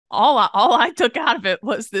all I took out of it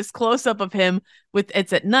was this close up of him with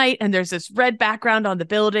it's at night and there's this red background on the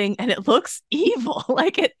building and it looks evil.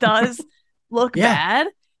 Like it does look Yeah. bad.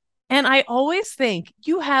 And I always think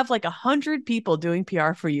you have like 100 people doing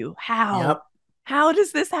PR for you. Yep. How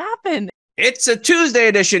does this happen? It's a Tuesday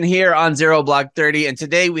edition here on Zero Block 30. And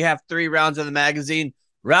today we have 3 rounds of the magazine.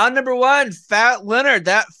 Round number 1, Fat Leonard,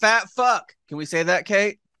 that fat fuck. Can we say that,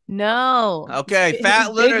 Kate? No. Okay,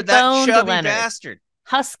 Fat Leonard, that chubby Leonard. bastard.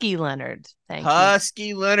 Husky Leonard. Thank Husky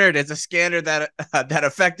you. Leonard. It's a scandal that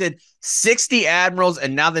affected 60 admirals,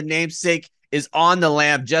 and now the namesake is on the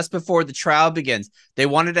lam just before the trial begins. They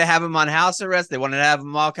wanted to have him on house arrest. They wanted to have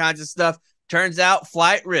him all kinds of stuff. Turns out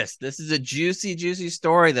flight risk. This is a juicy, juicy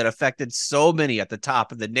story that affected so many at the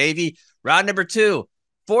top of the Navy. Round number 2,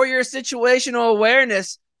 for your situational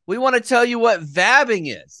awareness, we want to tell you what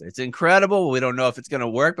vabbing is. It's incredible. We don't know if it's going to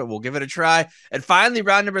work, but we'll give it a try. And finally,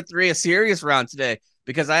 round number 3, a serious round today,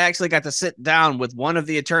 because I actually got to sit down with one of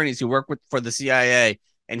the attorneys who work for the CIA.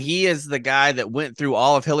 And he is the guy that went through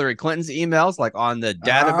all of Hillary Clinton's emails, like on the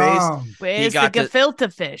database. Where's the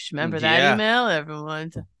gefilte fish? Remember that email,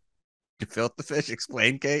 everyone? Gefilte fish?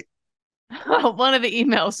 Explain, Kate. One of the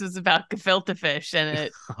emails was about gefilte fish, and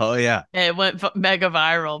it went mega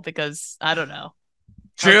viral because I don't know.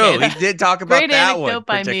 True, okay, he did talk about that one. Great anecdote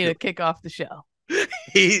by me to kick off the show.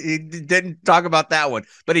 He didn't talk about that one,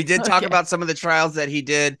 but he did talk about some of the trials that he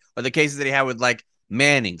did or the cases that he had with like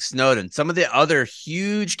Manning, Snowden, some of the other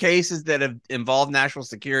huge cases that have involved national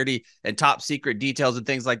security and top secret details and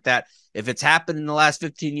things like that. If it's happened in the last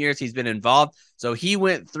 15 years, he's been involved. So he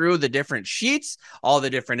went through the different sheets, all the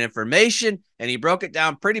different information, and he broke it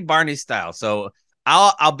down pretty Barney style. So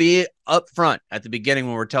I'll be up front at the beginning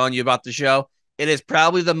when we're telling you about the show. It is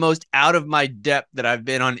probably the most out of my depth that I've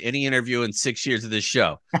been on any interview in 6 years of this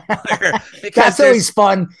show. That's always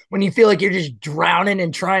fun when you feel like you're just drowning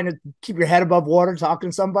and trying to keep your head above water talking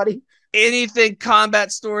to somebody. Anything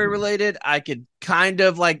combat story related, I could kind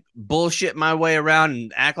of like bullshit my way around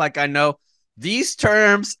and act like I know. These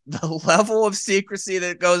terms, the level of secrecy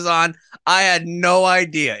that goes on, I had no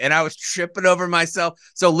idea. And I was tripping over myself.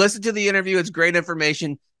 So listen to the interview. It's great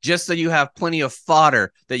information, just so you have plenty of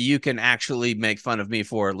fodder that you can actually make fun of me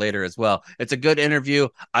for later as well. It's a good interview.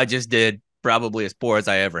 I just did probably as poor as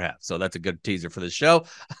I ever have. So that's a good teaser for the show.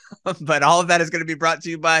 But all of that is going to be brought to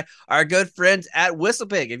you by our good friends at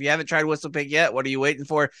WhistlePig. If you haven't tried WhistlePig yet, what are you waiting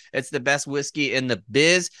for? It's the best whiskey in the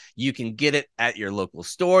biz. You can get it at your local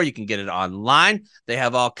store. You can get it online. They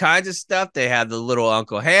have all kinds of stuff. They have the little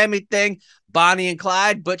Uncle Hammy thing, Bonnie and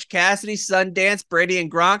Clyde, Butch Cassidy, Sundance, Brady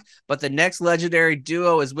and Gronk. But the next legendary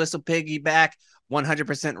duo is Whistle Piggyback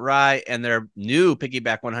 100% rye and their new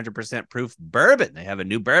Piggyback 100% proof bourbon. They have a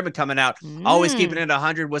new bourbon coming out. Always keeping it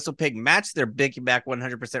 100. Whistle Pig match their Piggyback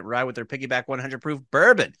 100% rye with their Piggyback 100 proof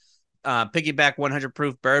bourbon. Piggyback 100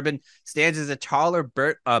 proof bourbon stands as a taller,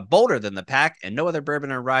 bolder than the pack, and no other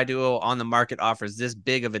bourbon or rye duo on the market offers this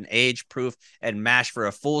big of an age, proof, and mash for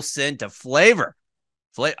a full scent of flavor.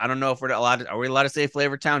 I don't know if we're allowed to. Are we allowed to say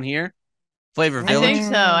Flavor Town here? Flavor Village? I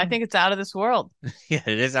think so. I think it's out of this world. Yeah,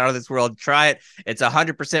 it is out of this world. Try it. It's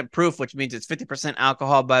 100% proof, which means it's 50%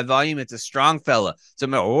 alcohol by volume. It's a strong fella.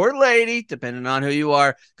 So, or lady, depending on who you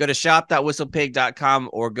are, go to shop.whistlepig.com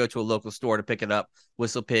or go to a local store to pick it up.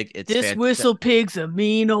 WhistlePig. It's this WhistlePig's a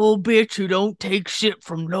mean old bitch who don't take shit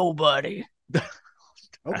from nobody.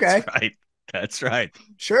 Okay. That's right.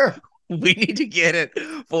 Sure. We need to get it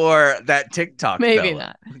for that TikTok. Maybe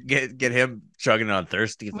fella. not. Get him chugging on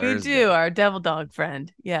Thirsty Thursday. We do. Our devil dog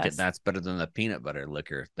friend. Yes. And that's better than the peanut butter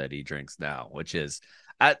liquor that he drinks now, which is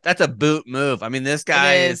that's a boot move. I mean, this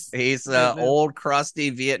guy he's an old crusty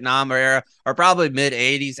Vietnam era or probably mid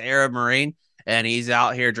 80s era Marine. And he's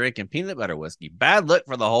out here drinking peanut butter whiskey. Bad look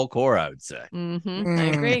for the whole Corps, I would say. I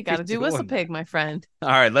agree. Got to do WhistlePig, my friend. All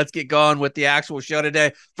right, let's get going with the actual show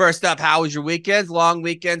today. First up, how was your weekends? Long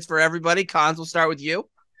weekends for everybody. Cons, we'll start with you.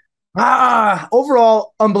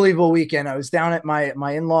 Overall, unbelievable weekend. I was down at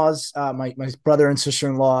my in-laws, my brother and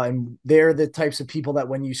sister-in-law, and they're the types of people that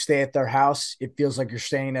when you stay at their house, it feels like you're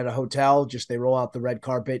staying at a hotel. Just they roll out the red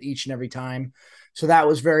carpet each and every time. So that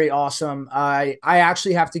was very awesome. I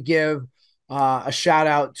actually have to give a shout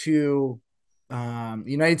out to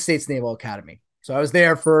United States Naval Academy. So I was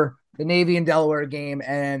there for the Navy and Delaware game,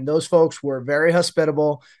 and those folks were very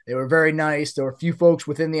hospitable. They were very nice. There were a few folks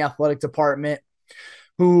within the athletic department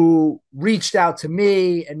who reached out to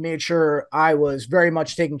me and made sure I was very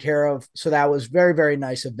much taken care of. So that was very, very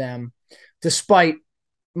nice of them, despite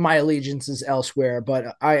my allegiances elsewhere.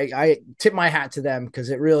 But I tip my hat to them because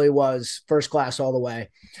it really was first class all the way.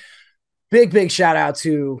 Big shout out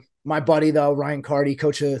to my buddy though, Ryan Carty,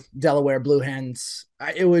 coach of Delaware Blue Hens.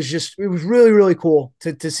 It was really, really cool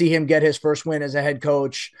to see him get his first win as a head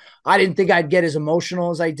coach. I didn't think I'd get as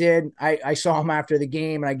emotional as I did. I saw him after the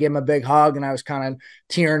game and I gave him a big hug and I was kind of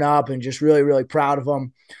tearing up and just really, really proud of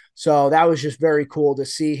him. So that was just very cool to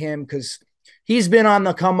see him because he's been on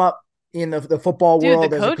the come up in the football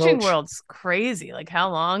world. The coaching world's crazy. Like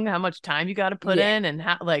how much time you got to put in and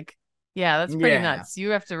how that's pretty nuts.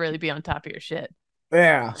 You have to really be on top of your shit.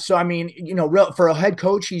 Yeah. So, I mean, for a head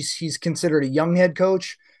coach, he's considered a young head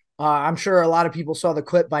coach. I'm sure a lot of people saw the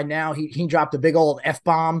clip by now. He dropped a big old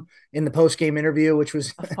F-bomb in the post-game interview, which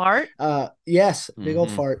was a fart. Yes. Big old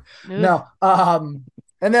fart. No.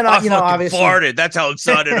 And then, I obviously farted. That's how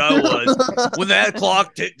excited I was. When that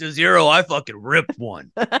clock ticked to 0, I fucking ripped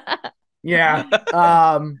one. Yeah.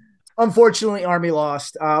 Unfortunately, Army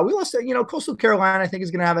lost. We lost, Coastal Carolina, I think,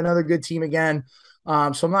 is going to have another good team again.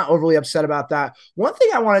 So I'm not overly upset about that. One thing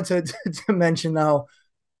I wanted to mention, though,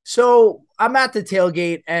 so I'm at the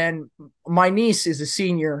tailgate, and my niece is a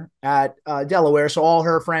senior at Delaware, so all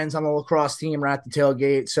her friends on the lacrosse team are at the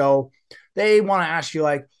tailgate. So they want to ask you,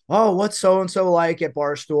 like, oh, what's so-and-so like at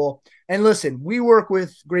Barstool? And listen, we work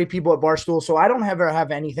with great people at Barstool, so I don't ever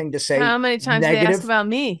have anything to say. How many times did they ask about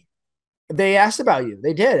me? They asked about you.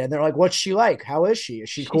 They did. And they're like, what's she like? How is she? Is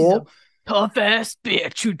she cool? Tough ass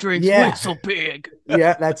bitch who drinks WhistlePig.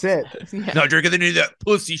 Yeah, that's it. Not drinking any of that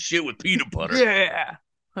pussy shit with peanut butter. Yeah.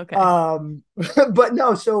 Okay. But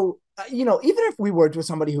no, so even if we worked with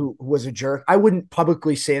somebody who was a jerk, I wouldn't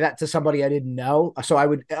publicly say that to somebody I didn't know. So I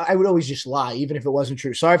would always just lie, even if it wasn't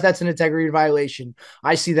true. Sorry if that's an integrity violation.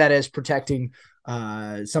 I see that as protecting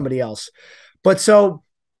somebody else. But so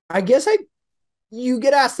I guess you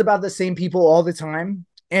get asked about the same people all the time.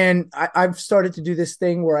 And I've started to do this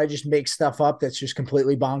thing where I just make stuff up that's just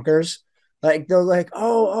completely bonkers. Like they're like,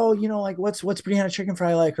 oh, like what's Brianna Chicken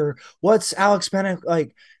Fry like, or what's Alex Bennett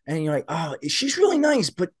like? And you're like, oh, she's really nice,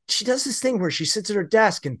 but she does this thing where she sits at her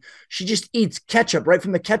desk and she just eats ketchup right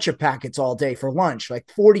from the ketchup packets all day for lunch, like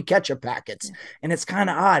 40 ketchup packets, and it's kind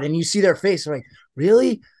of odd. And you see their face, they're like,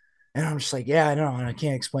 really? And I'm just like, yeah, I know, and I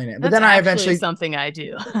can't explain it. But that's then I eventually something I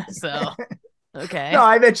do. So. Okay. No,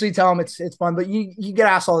 I eventually tell them it's fun, but you get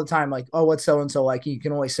asked all the time, like, oh, what's so-and-so like? You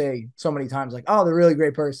can only say so many times, like, oh, they're a really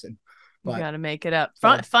great person. But, you got to make it up.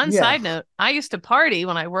 Fun side note, I used to party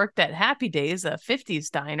when I worked at Happy Days, a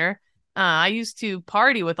 50s diner. I used to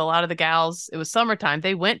party with a lot of the gals. It was summertime.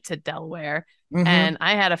 They went to Delaware, and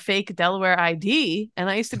I had a fake Delaware ID, and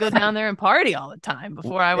I used to go down there and party all the time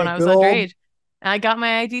when I was underage. And I got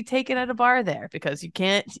my ID taken at a bar there because you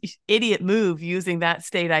can't idiot move using that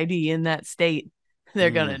state ID in that state. They're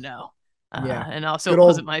going to know. And also it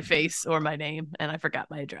wasn't my face or my name, and I forgot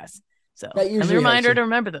my address. So a reminder to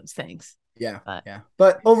remember those things. Yeah.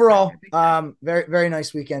 But overall, very, very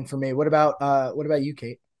nice weekend for me. What about you,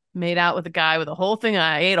 Kate? Made out with a guy with a whole thing.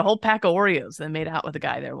 I ate a whole pack of Oreos, then made out with a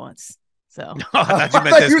guy there once. So I thought you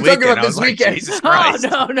meant this weekend. I was like, Jesus Christ.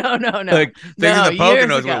 Oh, no. Like, things in the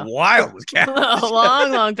Poconos went wild with cats. A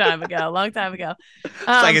long time ago. It's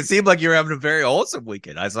like it seemed like you were having a very wholesome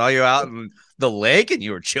weekend. I saw you out in the lake and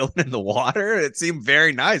you were chilling in the water. It seemed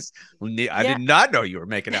very nice. I did not know you were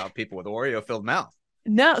making out with people with Oreo-filled mouth.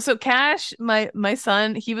 No, so Cash, my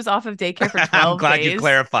son, he was off of daycare for 12 days. I'm glad you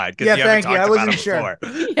clarified because you haven't talked about it before.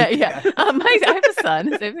 Yeah. I have a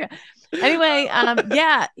son. Anyway,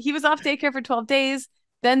 he was off daycare for 12 days.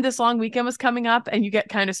 Then this long weekend was coming up, and you get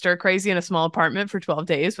kind of stir crazy in a small apartment for 12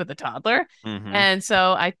 days with a toddler. Mm-hmm. And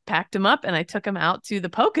so I packed him up and I took him out to the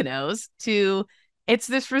Poconos it's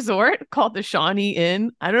this resort called the Shawnee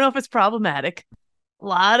Inn. I don't know if it's problematic. A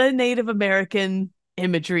lot of Native American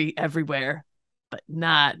imagery everywhere, but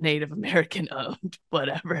not Native American owned,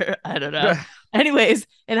 whatever. I don't know. Anyways,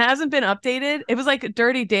 it hasn't been updated. It was like a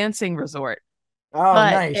Dirty Dancing resort. Oh,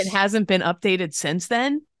 but nice. It hasn't been updated since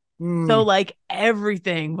then. So like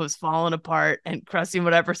everything was falling apart and crusty and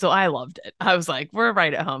whatever. So I loved it. I was like, we're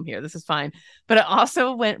right at home here. This is fine. But it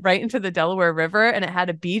also went right into the Delaware River, and it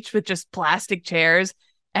had a beach with just plastic chairs,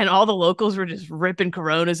 and all the locals were just ripping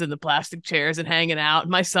Coronas in the plastic chairs and hanging out.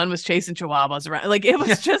 My son was chasing chihuahuas around. Like it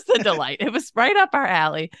was just a delight. It was right up our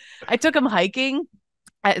alley. I took him hiking.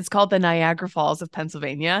 It's called the Niagara Falls of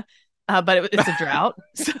Pennsylvania. But it's a drought.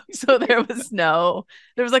 So there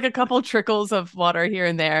was like a couple trickles of water here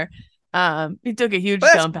and there. He took a huge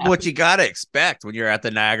dump. What you got to expect when you're at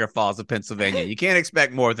the Niagara Falls of Pennsylvania. You can't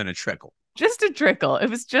expect more than a trickle. Just a trickle. It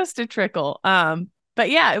was just a trickle. But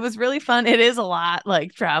yeah, it was really fun. It is a lot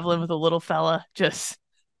like traveling with a little fella.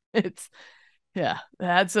 It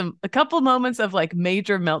had a couple moments of like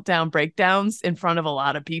major meltdown breakdowns in front of a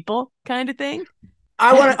lot of people kind of thing.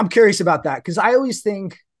 I'm curious about that because I always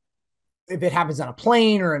think if it happens on a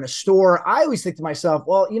plane or in a store, I always think to myself,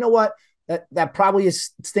 well, you know what? That probably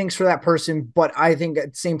stinks for that person. But I think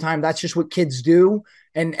at the same time, that's just what kids do.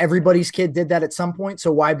 And everybody's kid did that at some point.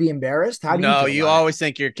 So why be embarrassed? How do you feel you about always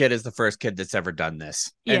think your kid is the first kid that's ever done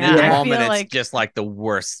this. And Yeah, in the I moment, feel it's like just like the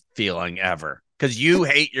worst feeling ever. Because you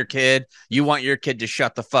hate your kid. You want your kid to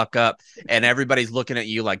shut the fuck up. And everybody's looking at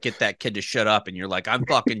you like, get that kid to shut up. And you're like, I'm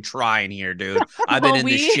fucking trying here, dude. I've been Well, in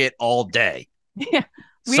this shit all day. yeah, it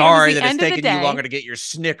was Sorry the that it's end of the taking you day. longer to get your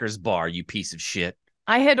Snickers bar, you piece of shit.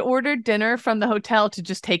 I had ordered dinner from the hotel to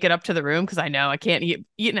just take it up to the room because I know I can't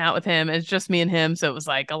eating out with him. It's just me and him, so it was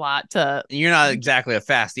like a lot to. And you're not exactly a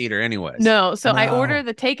fast eater, anyways. No, so I No. ordered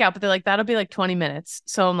the takeout, but they're like, that'll be like 20 minutes.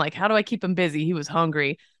 So I'm like, how do I keep him busy? He was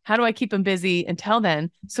hungry. How do I keep him busy until then?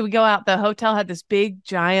 So we go out. The hotel had this big,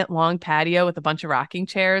 giant, long patio with a bunch of rocking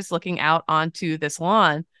chairs looking out onto this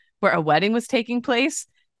lawn where a wedding was taking place.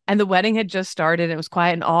 And the wedding had just started. And it was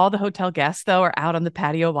quiet. And all the hotel guests, though, are out on the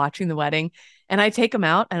patio watching the wedding. And I take him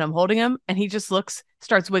out and I'm holding him. And he just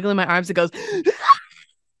starts wiggling my arms and goes,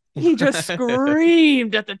 he just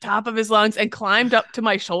screamed at the top of his lungs and climbed up to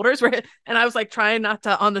my shoulders. And I was like trying not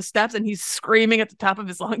to on the steps. And he's screaming at the top of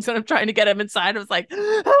his lungs. And I'm trying to get him inside. It was like,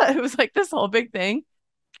 it was like this whole big thing.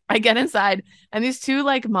 I get inside and these two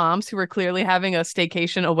like moms who were clearly having a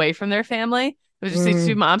staycation away from their family. It was just these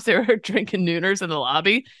two moms that were drinking Nooners in the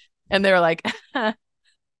lobby. And they were like,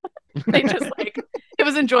 they just like, it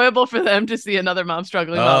was enjoyable for them to see another mom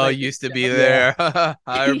struggling. Oh, used to be there.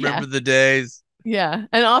 I remember the days. Yeah.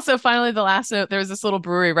 And also finally the last note, there was this little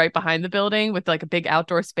brewery right behind the building with like a big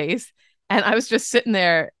outdoor space. And I was just sitting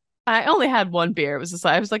there. I only had one beer. It was just,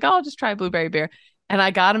 I was like, oh, I'll just try blueberry beer. And I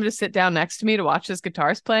got him to sit down next to me to watch his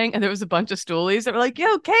guitars playing. And there was a bunch of stoolies that were like,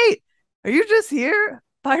 yo, Kate, are you just here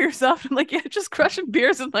by yourself? I'm like, yeah, just crushing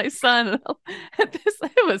beers with my son. And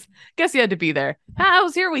it was, guess you had to be there. How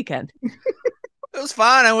was your weekend? It was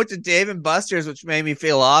fun. I went to Dave and Buster's, which made me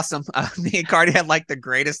feel awesome. Me and Cardi had like the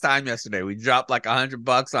greatest time yesterday. We dropped like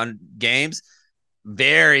 $100 on games,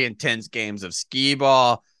 very intense games of skee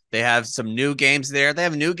ball. They have some new games there. They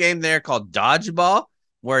have a new game there called dodgeball,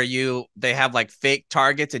 where they have like fake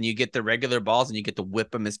targets and you get the regular balls and you get to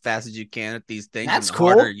whip them as fast as you can at these things. That's and the cool.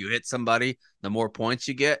 harder you hit somebody, the more points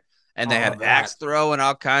you get. And they had axe throw and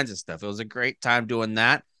all kinds of stuff. It was a great time doing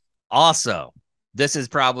that. Also, this is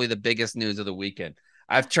probably the biggest news of the weekend.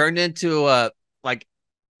 I've turned into like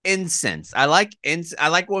incense. I like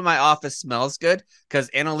when my office smells good because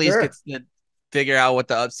Annalise gets to figure out what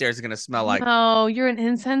the upstairs is going to smell like. Oh, you're an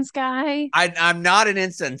incense guy? I'm not an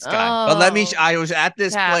incense guy, but I was at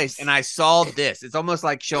this place and I saw this. It's almost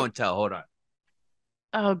like show and tell. Hold on.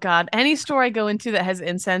 Oh God. Any store I go into that has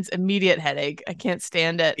incense, immediate headache. I can't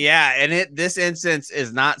stand it. Yeah. And this incense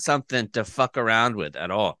is not something to fuck around with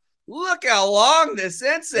at all. Look how long this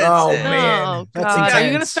incense is. Oh, man. Oh, That's God. Are you going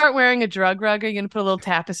to intense. start wearing a drug rug? Are you going to put a little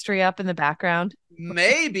tapestry up in the background?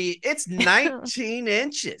 Maybe. It's 19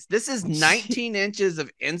 inches. This is 19 inches of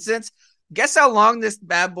incense. Guess how long this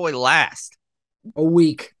bad boy lasts? A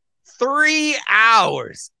week. 3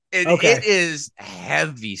 hours. And it is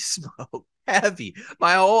heavy smoke. Heavy.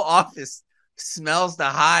 My whole office smells to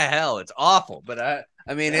high hell. It's awful, but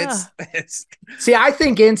I mean, it's. See, I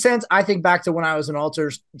think incense. I think back to when I was an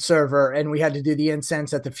altar server and we had to do the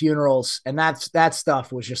incense at the funerals, and that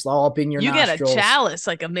stuff was just all up in your nostrils. Get a chalice,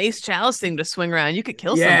 like a mace chalice thing to swing around. You could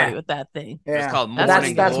kill somebody with that thing. Yeah, it's called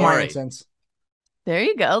morning that's glory. my incense. There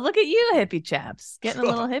you go. Look at you, hippie chaps, getting a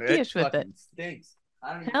little hippie-ish with it. Stinks.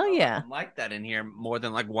 I don't Hell yeah. I like that in here more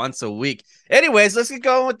than like once a week. Anyways, let's get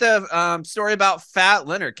going with the story about Fat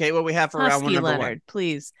Leonard. Kate, what we have for round one, number Leonard, one?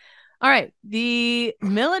 Please. All right. The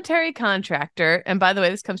military contractor, and by the way,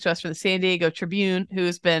 this comes to us from the San Diego Tribune,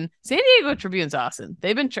 San Diego Tribune's awesome.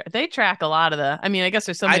 They track a lot of I guess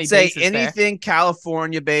there's so many. I'd say bases anything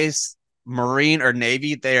California-based, Marine or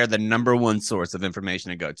Navy, they are the number one source of information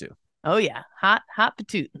to go to. Oh yeah, hot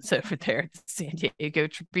patootins over there at the San Diego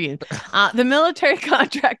Tribune. The military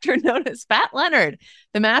contractor known as Fat Leonard,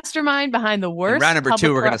 the mastermind behind the worst. And round number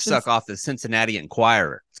two, we're going to suck off the Cincinnati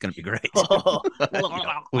Enquirer. It's going to be great. Oh.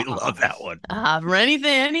 We love that one. For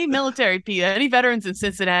any military people, any veterans in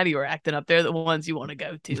Cincinnati who are acting up, they're the ones you want to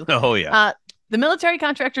go to. Oh yeah. The military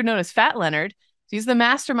contractor known as Fat Leonard. He's the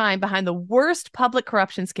mastermind behind the worst public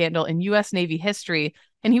corruption scandal in U.S. Navy history.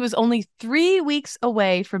 And he was only 3 weeks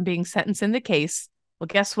away from being sentenced in the case. Well,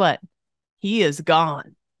 guess what? He is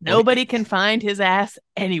gone. Nobody can find his ass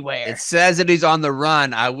anywhere. It says that he's on the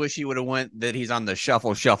run. I wish he would have went that he's on the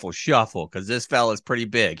shuffle, because this fella's pretty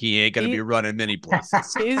big. He ain't going to be running many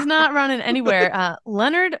places. He's not running anywhere.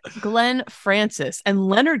 Leonard Glenn Francis. And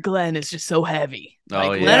Leonard Glenn is just so heavy.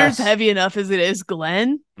 Leonard's heavy enough as it is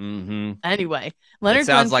Glenn. Mm-hmm. Anyway, Leonard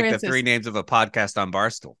Glenn sounds Glenn like Francis, the three names of a podcast on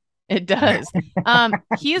Barstool. It does.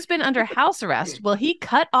 He has been under house arrest. Well, he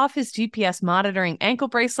cut off his GPS monitoring ankle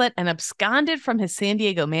bracelet and absconded from his San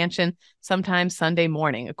Diego mansion sometime Sunday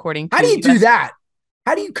morning, according to... How do you do that?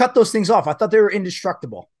 How do you cut those things off? I thought they were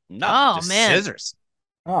indestructible. No, just scissors.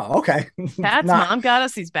 Oh, okay. Pat's mom got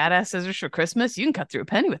us these badass scissors for Christmas. You can cut through a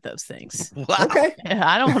penny with those things. Wow. Okay. Yeah,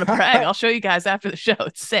 I don't want to brag. I'll show you guys after the show.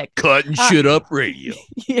 It's sick. Cutting shit up radio.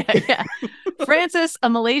 Yeah. Francis, a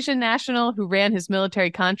Malaysian national who ran his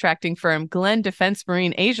military contracting firm Glenn Defense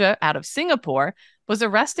Marine Asia out of Singapore, was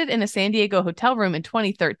arrested in a San Diego hotel room in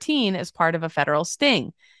 2013 as part of a federal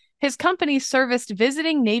sting. His company serviced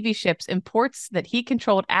visiting Navy ships in ports that he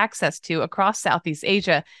controlled access to across Southeast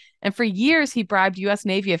Asia. And for years, he bribed U.S.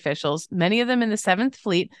 Navy officials, many of them in the 7th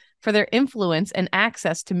Fleet, for their influence and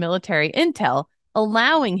access to military intel,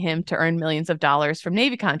 allowing him to earn millions of dollars from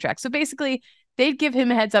Navy contracts. So basically, they'd give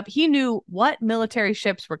him a heads up. He knew what military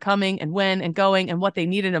ships were coming and when and going and what they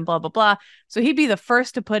needed and blah, blah, blah. So he'd be the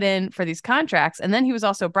first to put in for these contracts. And then he was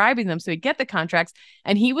also bribing them so he'd get the contracts.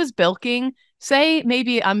 And he was bilking, say,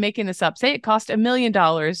 maybe I'm making this up, say it cost $1 million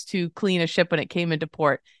to clean a ship when it came into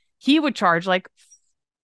port. He would charge like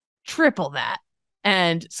triple that.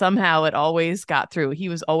 And somehow it always got through. He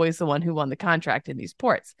was always the one who won the contract in these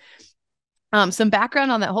ports. Some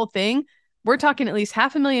background on that whole thing. We're talking at least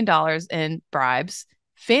 $500,000 in bribes,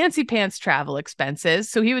 fancy pants travel expenses.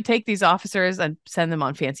 So he would take these officers and send them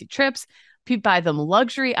on fancy trips. He'd buy them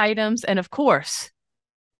luxury items. And of course,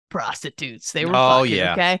 prostitutes. They were fucking,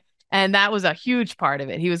 okay? And that was a huge part of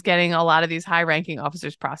it. He was getting a lot of these high-ranking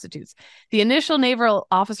officers prostitutes. The initial naval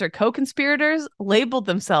officer co-conspirators labeled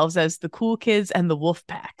themselves as the cool kids and the wolf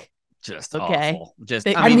pack. Just awful. Just,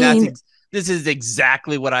 this is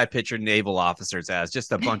exactly what I picture naval officers as.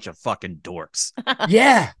 Just a bunch of fucking dorks.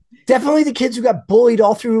 Yeah, definitely the kids who got bullied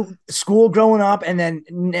all through school growing up and then,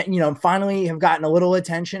 finally have gotten a little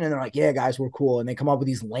attention and they're like, yeah, guys, we're cool. And they come up with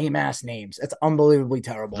these lame ass names. That's unbelievably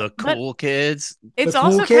terrible. The cool kids. It's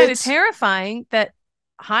also kind of terrifying that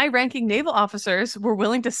high ranking naval officers were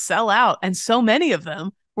willing to sell out. And so many of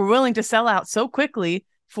them were willing to sell out so quickly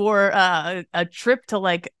for a trip to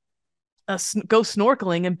go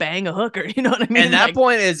snorkeling and bang a hooker. You know what I mean? And that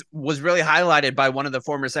point was really highlighted by one of the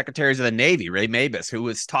former secretaries of the Navy, Ray Mabus, who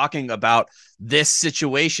was talking about this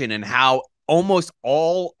situation and how almost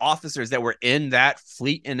all officers that were in that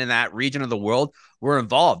fleet and in that region of the world were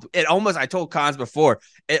involved. I told Cons before,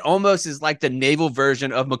 it almost is like the naval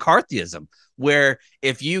version of McCarthyism, where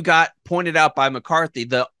if you got pointed out by McCarthy,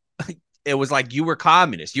 it was like you were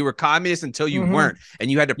communist. You were communist until you weren't,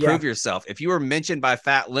 and you had to prove yourself. If you were mentioned by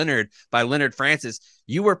Leonard Francis,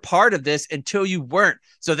 you were part of this until you weren't.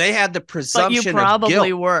 So they had the presumption of guilt. But you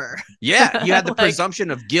probably were. Yeah, you had the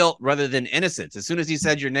presumption of guilt rather than innocence. As soon as he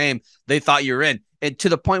said your name, they thought you were in. And to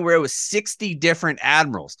the point where it was 60 different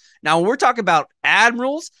admirals. Now, when we're talking about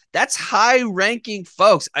admirals, that's high-ranking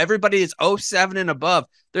folks. Everybody is 07 and above.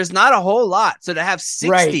 There's not a whole lot. So to have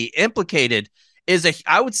 60 implicated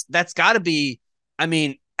that's got to be,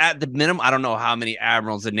 at the minimum, I don't know how many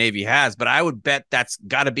admirals the Navy has, but I would bet that's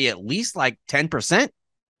got to be at least like 10%,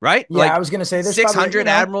 right? Yeah, I was going to say there's 600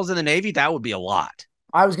 admirals in the Navy. That would be a lot.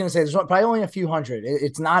 I was going to say there's probably only a few hundred.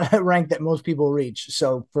 It's not a rank that most people reach.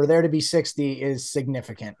 So for there to be 60 is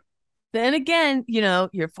significant. Then again,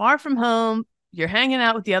 you're far from home. You're hanging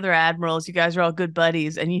out with the other admirals. You guys are all good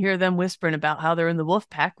buddies, and you hear them whispering about how they're in the wolf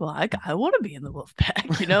pack. Well, I want to be in the wolf pack,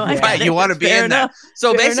 Right, you want to be in that.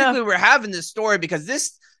 So basically, we're having this story because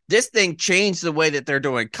this thing changed the way that they're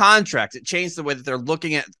doing contracts. It changed the way that they're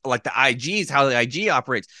looking at like the IGs, how the IG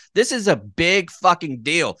operates. This is a big fucking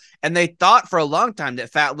deal, and they thought for a long time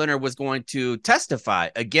that Fat Leonard was going to testify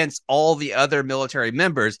against all the other military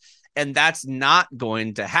members. And that's not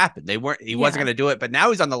going to happen. He wasn't going to do it, but now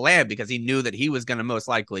he's on the lam because he knew that he was going to most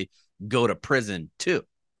likely go to prison too.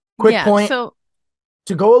 Quick point. So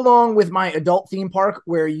to go along with my adult theme park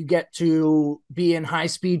where you get to be in high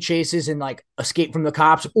speed chases and like escape from the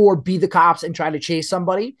cops or be the cops and try to chase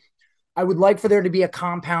somebody, I would like for there to be a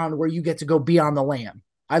compound where you get to go be on the lam.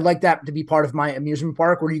 I'd like that to be part of my amusement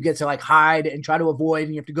park where you get to like hide and try to avoid,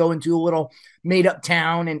 and you have to go into a little made up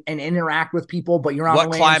town and interact with people, but you're on the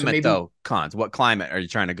land. What climate though, Cons? What climate are you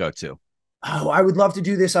trying to go to? Oh, I would love to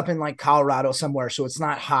do this up in like Colorado somewhere. So it's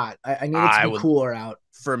not hot. I need it to be cooler out.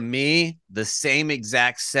 For me, the same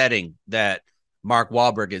exact setting that Mark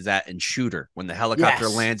Wahlberg is at in Shooter when the helicopter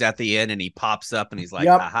Yes. lands at the end and he pops up and he's like,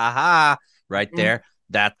 Yep. ha ha ha, right there. Mm.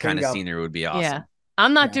 That There kind you of go. scenery would be awesome. Yeah.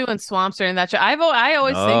 I'm not doing swamps or anything that shit. I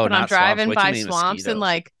always No, think when I'm not swamps. driving What do you by mean swamps and mosquitoes?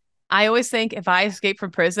 like, I always think if I escaped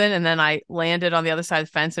from prison and then I landed on the other side of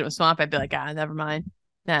the fence and it was swamp, I'd be like, never mind.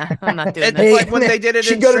 Nah, I'm not doing It's this. like when they did it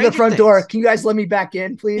she'd in go to the Stranger front Things. door. Can you guys let me back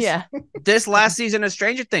in, please? Yeah. This last season of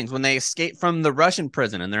Stranger Things when they escape from the Russian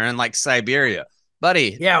prison and they're in like Siberia.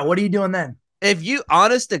 Buddy. Yeah, what are you doing then? If you,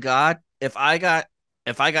 honest to God, if I got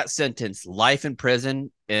sentenced life in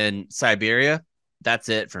prison in Siberia, that's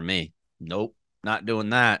it for me. Nope, not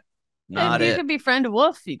doing that. Not if you it. could befriend a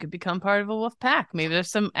wolf, you could become part of a wolf pack. Maybe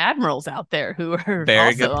there's some admirals out there who are Very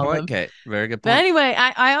also good on point, them. Kate. Very good But point. anyway,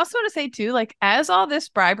 I also want to say too, like as all this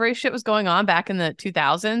bribery shit was going on back in the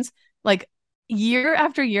 2000s, like year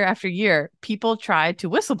after year after year, people tried to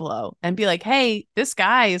whistleblow and be like, hey, this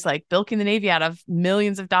guy is like bilking the Navy out of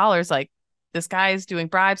millions of dollars. Like this guy is doing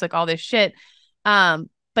bribes, like all this shit.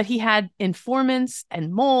 But he had informants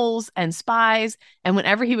and moles and spies. And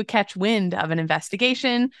whenever he would catch wind of an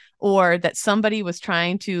investigation or that somebody was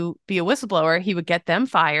trying to be a whistleblower, he would get them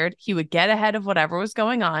fired. He would get ahead of whatever was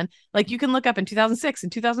going on. Like you can look up in 2006 and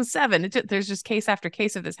 2007, there's just case after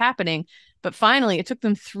case of this happening. But finally, it took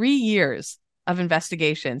them 3 years of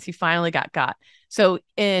investigations. He finally got. So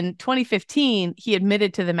in 2015, he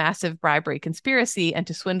admitted to the massive bribery conspiracy and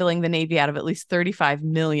to swindling the Navy out of at least $35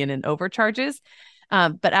 million in overcharges.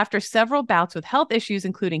 But after several bouts with health issues,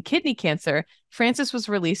 including kidney cancer, Francis was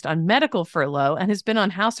released on medical furlough and has been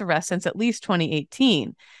on house arrest since at least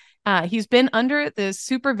 2018. He's been under the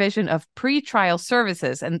supervision of pretrial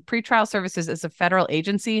services, and pretrial services is a federal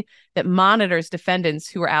agency that monitors defendants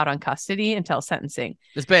who are out on custody until sentencing.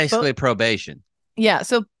 It's basically probation. Yeah.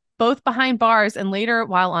 So both behind bars and later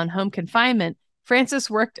while on home confinement, Francis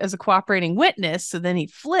worked as a cooperating witness. So then he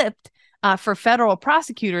flipped for federal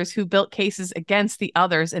prosecutors who built cases against the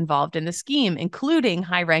others involved in the scheme, including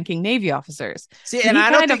high-ranking Navy officers. See, and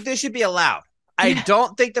I don't think this should be allowed. I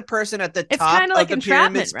don't think the person at the top of the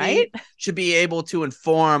pyramid scheme should be able to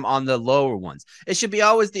inform on the lower ones. It should be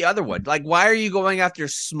always the other one. Like, why are you going after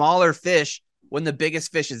smaller fish when the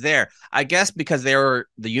biggest fish is there? I guess because they were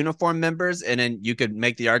the uniform members, and then you could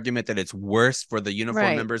make the argument that it's worse for the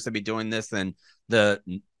uniform members to be doing this than the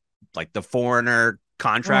foreigner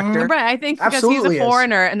contractor. Right. I think because he's a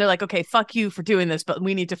foreigner and they're like, okay, fuck you for doing this, but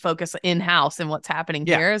we need to focus in-house and what's happening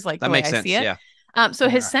here is like that the way I see it. Yeah. So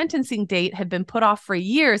his sentencing date had been put off for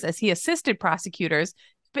years as he assisted prosecutors.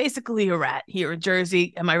 Basically a rat here in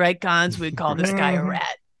Jersey. Am I right, Gons? We'd call this guy a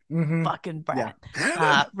rat. Fucking brat.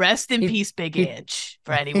 Yeah. Rest in peace, Big Inch,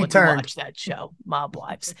 for anyone to watch that show, Mob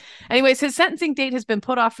Wives. Anyways, his sentencing date has been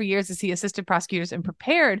put off for years as he assisted prosecutors and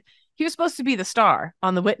prepared. He was supposed to be the star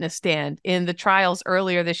on the witness stand in the trials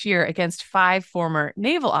earlier this year against 5 former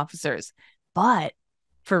naval officers. But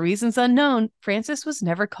for reasons unknown, Francis was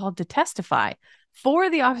never called to testify. 4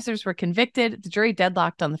 of the officers were convicted. The jury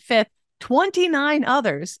deadlocked on the 5th. 29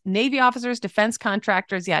 others, Navy officers, defense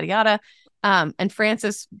contractors, yada, yada, and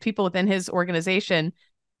Francis, people within his organization,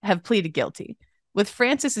 have pleaded guilty. With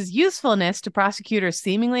Francis's usefulness to prosecutors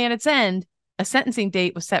seemingly at its end, a sentencing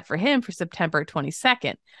date was set for him for September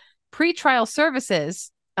 22nd. Pretrial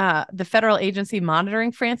services, the federal agency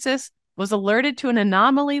monitoring Francis, was alerted to an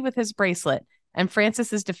anomaly with his bracelet, and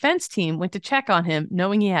Francis's defense team went to check on him,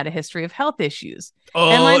 knowing he had a history of health issues.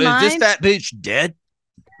 Oh, is this that bitch dead?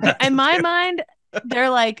 In my mind, they're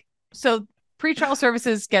like, so pretrial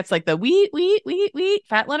services gets like the wheat.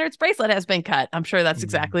 Fat Leonard's bracelet has been cut. I'm sure that's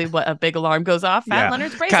exactly what a big alarm goes off. Fat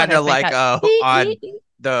Leonard's bracelet kind of like on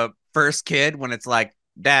the first kid when it's like,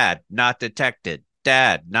 Dad, not detected.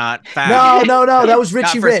 Dad, not found. No. That was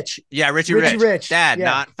Richie Rich. Yeah, Richie Rich. Dad,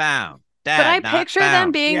 not found. Dad, but I picture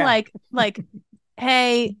them being like,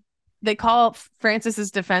 hey, they call Francis's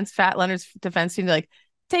defense, Fat Leonard's defense team, like,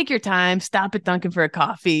 take your time, stop at Dunkin' for a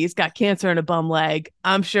coffee. He's got cancer in a bum leg.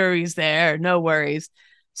 I'm sure he's there. No worries.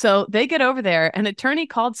 So they get over there. An attorney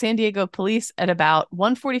called San Diego police at about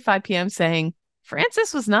 1:45 p.m. saying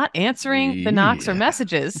Francis was not answering the knocks or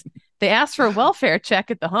messages. They asked for a welfare check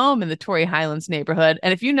at the home in the Torrey Highlands neighborhood.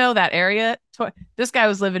 And if you know that area, this guy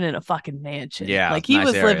was living in a fucking mansion. Yeah. Like he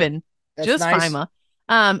was living just nice. fine.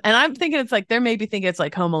 And I'm thinking it's like, they're maybe thinking it's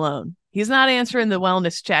like Home Alone. He's not answering the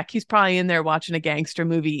wellness check. He's probably in there watching a gangster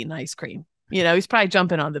movie, eating ice cream. You know, he's probably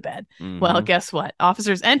jumping on the bed. Well, guess what?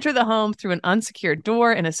 Officers enter the home through an unsecured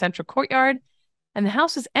door in a central courtyard, and the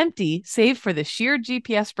house is empty, save for the sheared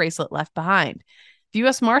GPS bracelet left behind. The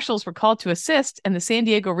U.S. Marshals were called to assist, and the San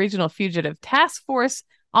Diego Regional Fugitive Task Force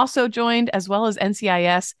also joined, as well as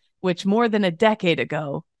NCIS, which more than a decade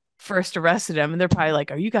ago first arrested him, and they're probably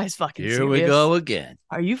like, are you guys fucking serious? Here we go again.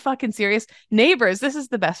 Are you fucking serious? Neighbors, this is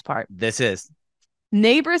the best part.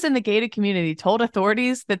 Neighbors in the gated community told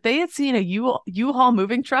authorities that they had seen a U-Haul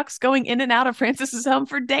moving trucks going in and out of Francis's home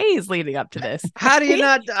for days leading up to this. How do you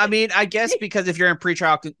not? I mean, I guess because if you're in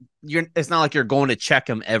pretrial, it's not like you're going to check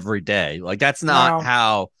him every day. Like, that's not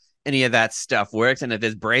how any of that stuff works. And if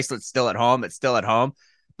his bracelet's still at home, it's still at home.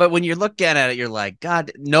 But when you're looking at it, you're like,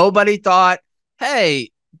 God, nobody thought,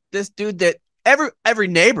 hey, this dude that every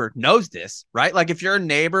neighbor knows this, right? Like, if you're a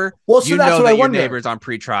neighbor, you know that your neighbor's on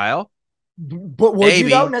pretrial. But would you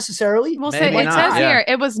know necessarily? Well, so it says here,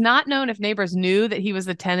 it was not known if neighbors knew that he was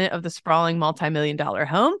the tenant of the sprawling multi-million-dollar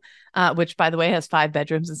home, which, by the way, has 5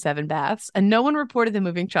 bedrooms and 7 baths, and no one reported the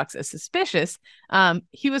moving trucks as suspicious.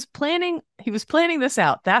 He was planning this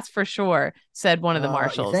out, that's for sure, said one of the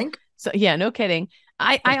marshals. You think? So yeah, no kidding.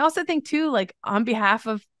 I also think too, like, on behalf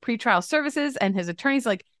of pretrial services and his attorneys,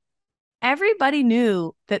 like, everybody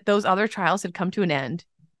knew that those other trials had come to an end,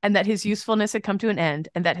 and that his usefulness had come to an end,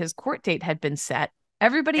 and that his court date had been set.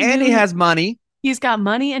 Everybody knew he has money. He's got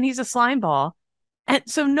money, and he's a slime ball. And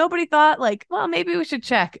so nobody thought, like, well, maybe we should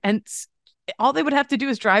check. And all they would have to do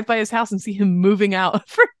is drive by his house and see him moving out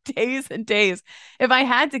for days and days. If I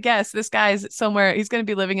had to guess, this guy's somewhere, he's going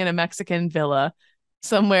to be living in a Mexican villa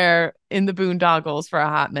somewhere in the boondoggles for a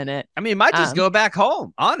hot minute. I mean, he might just go back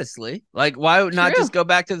home, honestly. Like, why not just go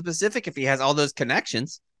back to the Pacific if he has all those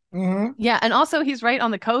connections? Mm-hmm. Yeah, and also he's right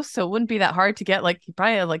on the coast, so it wouldn't be that hard to get. Like, he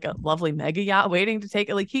probably had like a lovely mega yacht waiting to take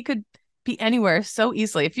it. Like, he could be anywhere so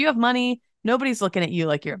easily. If you have money, nobody's looking at you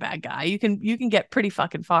like you're a bad guy. You can get pretty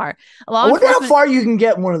fucking far. I wonder how far you can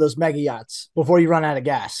get one of those mega yachts before you run out of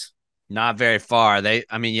gas. Not very far.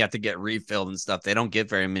 You have to get refilled and stuff. They don't get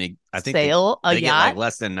very many. I think they get like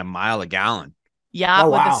less than a mile a gallon.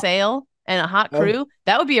 Yacht with a sail and a hot crew.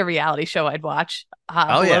 That would be a reality show I'd watch.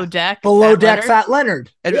 Below deck Fat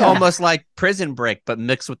Leonard. It'd be almost like Prison Break, but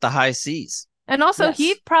mixed with the high seas. And also,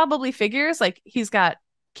 he probably figures, like, he's got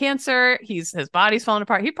cancer. His body's falling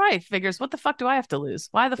apart. He probably figures, what the fuck do I have to lose?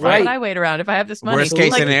 Why the fuck would I wait around if I have this money? Worst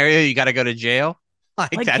case scenario, you got to go to jail.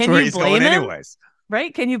 Like that's where he's going anyways.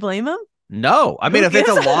 Right? Can you blame him? No. I mean, if it's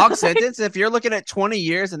a long sentence, if you're looking at 20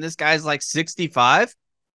 years and this guy's like 65.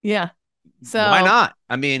 Yeah. So why not?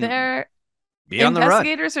 I mean,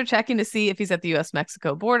 investigators are checking to see if he's at the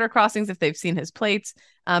U.S.-Mexico border crossings, if they've seen his plates,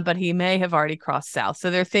 but he may have already crossed south. So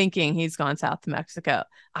they're thinking he's gone south to Mexico.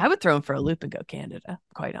 I would throw him for a loop and go Canada,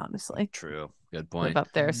 quite honestly. True. Good point. Live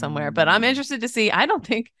up there somewhere. But I'm interested to see. I don't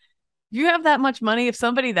think you have that much money. If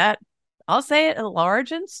somebody that, I'll say it,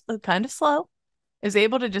 large and kind of slow, is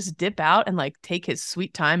able to just dip out and like take his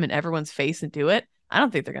sweet time in everyone's face and do it, I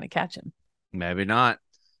don't think they're going to catch him. Maybe not.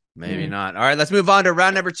 Maybe not. All right, let's move on to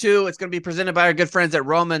round number 2. It's going to be presented by our good friends at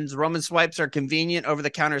Roman's. Roman swipes are convenient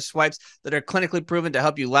over-the-counter swipes that are clinically proven to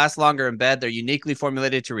help you last longer in bed. They're uniquely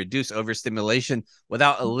formulated to reduce overstimulation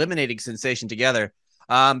without eliminating sensation together.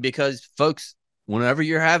 Because, folks, whenever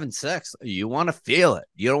you're having sex, you want to feel it.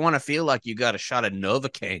 You don't want to feel like you got a shot of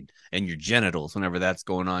Novocaine in your genitals whenever that's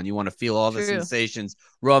going on. You want to feel all the sensations.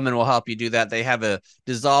 Roman will help you do that. They have a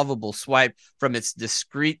dissolvable swipe from its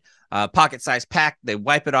discreet pocket-sized pack. They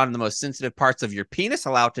wipe it on the most sensitive parts of your penis,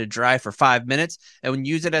 allow it to dry for 5 minutes, and when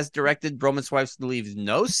you use it as directed, Roman swipes leaves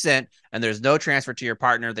no scent, and there's no transfer to your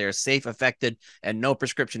partner. They are safe, effective, and no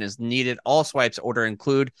prescription is needed. All swipes order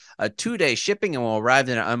include a 2-day shipping and will arrive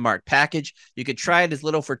in an unmarked package. You could try it as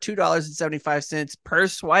little for $2.75 per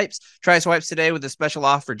swipes. Try swipes today with a special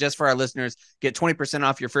offer just for our listeners. Get 20%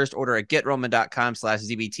 off your first order at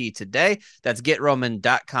GetRoman.com/ZBT today. That's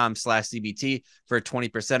GetRoman.com/ZBT for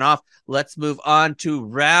 20% off. Let's move on to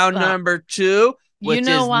round number 2, which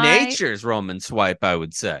is nature's Roman swipe, I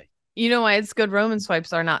would say. You know why it's good Roman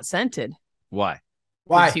swipes are not scented? Why?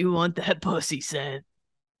 Because you want that pussy scent.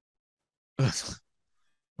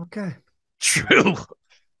 Okay. True.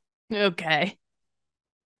 Okay.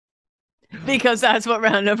 Because that's what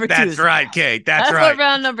round number 2 is. That's right, about. Kate. That's right. What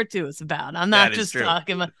round number 2 is about. I'm not just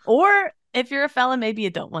talking about. Or if you're a fella, maybe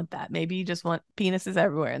you don't want that. Maybe you just want penises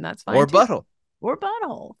everywhere, and that's fine. Or butthole. Or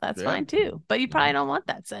butthole. That's fine too. But you probably don't want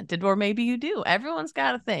that scented, or maybe you do. Everyone's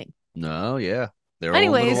got a thing. No, yeah. They're all a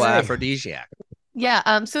little aphrodisiac.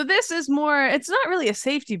 Yeah. So this is more, it's not really a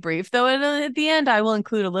safety brief, though. At the end, I will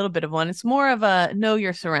include a little bit of one. It's more of a know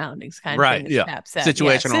your surroundings kind of thing. Yeah.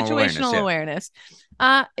 Situational awareness.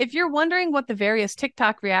 If you're wondering what the various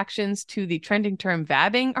TikTok reactions to the trending term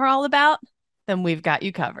vabbing are all about, then we've got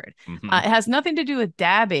you covered. Mm-hmm. It has nothing to do with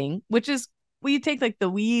dabbing, which is where you take like the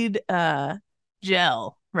weed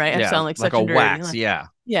gel, right? I sound like such a wax. Yeah.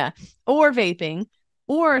 Or vaping,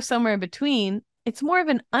 or somewhere in between. It's more of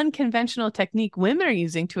an unconventional technique women are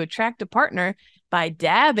using to attract a partner by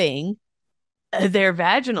dabbing their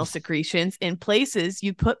vaginal secretions in places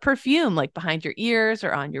you put perfume, like behind your ears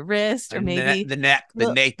or on your wrist, or maybe the nape of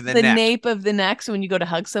the the neck. nape of the neck. So when you go to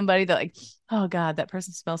hug somebody, they're like, oh God, that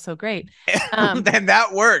person smells so great. And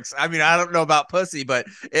that works. I mean, I don't know about pussy, but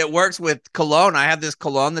it works with cologne. I have this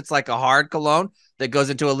cologne that's like a hard cologne that goes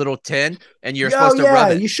into a little tin, and you're supposed to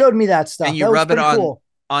rub it. You showed me that stuff. And you that rub it on cool.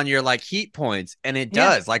 on your like heat points, and it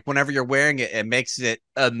does. Like whenever you're wearing it, it makes it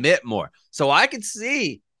emit more. So I could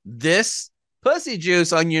see this pussy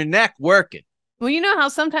juice on your neck working. Well, you know how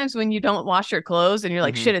sometimes when you don't wash your clothes and you're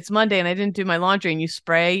like, shit, it's Monday and I didn't do my laundry, and you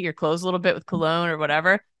spray your clothes a little bit with cologne or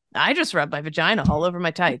whatever. I just rub my vagina all over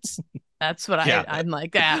my tights. That's what I'm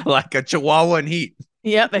like. Like a chihuahua in heat.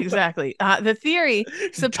 Yep, exactly. The theory,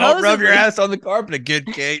 supposedly... Don't rub your ass on the carpet again,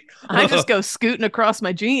 Kate. I just go scooting across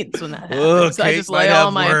my jeans when that happens. Kate I just lay all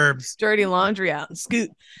my worms. dirty laundry out and scoot.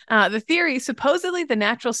 The theory, supposedly the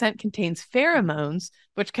natural scent contains pheromones,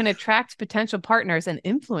 which can attract potential partners and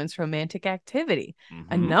influence romantic activity.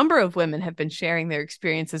 A number of women have been sharing their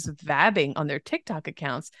experiences with vabbing on their TikTok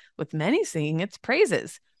accounts, with many singing its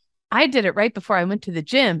praises. I did it right before I went to the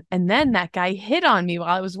gym, and then that guy hit on me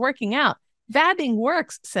while I was working out. Vabbing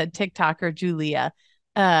works, said TikToker Julia,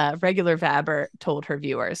 regular vabber, told her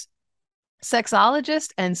viewers.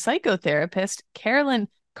 Sexologist and psychotherapist Carolyn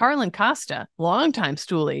Costa, longtime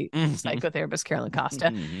stoolie psychotherapist Carolyn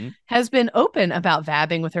Costa, has been open about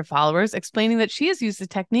vabbing with her followers, explaining that she has used the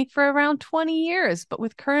technique for around 20 years, but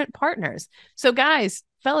with current partners. So guys,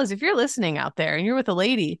 fellas, if you're listening out there and you're with a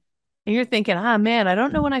lady and you're thinking, man, I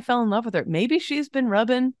don't know when I fell in love with her. Maybe she's been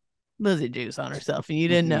rubbing Lizzie juice on herself and you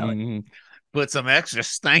didn't know it. Put some extra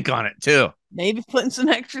stank on it too. Maybe putting some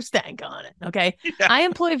extra stank on it. Okay. Yeah. I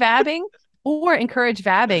employ vabbing or encourage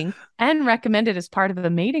vabbing and recommend it as part of a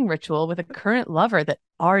mating ritual with a current lover that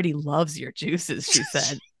already loves your juices, she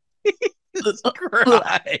said.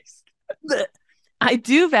 Christ. I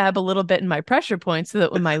do vab a little bit in my pressure points so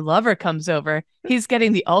that when my lover comes over, he's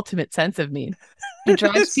getting the ultimate sense of me. It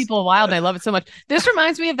drives people wild and I love it so much. This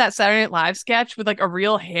reminds me of that Saturday Night Live sketch with like a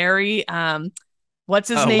real hairy what's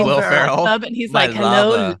his name? Will Ferrell. And he's like,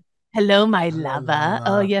 hello, my lover.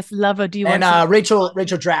 Oh, yes, lover. Do you want to... Rachel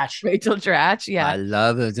Dratch. Rachel Dratch, yeah. My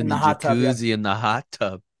lover's in the jacuzzi, in the hot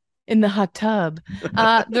tub. In the hot tub.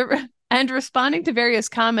 And responding to various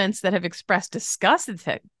comments that have expressed disgust at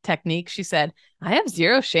the technique, she said, I have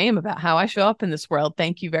zero shame about how I show up in this world.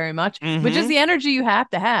 Thank you very much. Which is the energy you have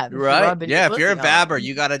to have. Right. Yeah, if you're a vabber,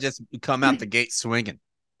 you got to just come out the gate swinging.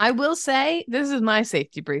 I will say, this is my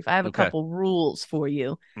safety brief. I have a couple rules for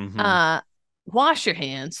you. Wash your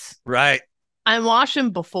hands. Right. And wash them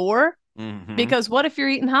before, because what if you're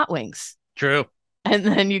eating hot wings? True. And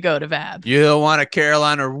then you go to vab. You don't want a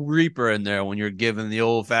Carolina Reaper in there when you're giving the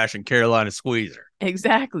old-fashioned Carolina Squeezer.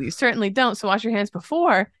 Exactly. You certainly don't. So wash your hands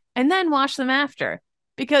before and then wash them after,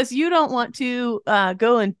 because you don't want to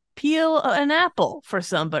go and peel an apple for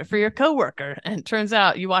your coworker. And it turns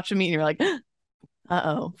out you watch them eat and you're like,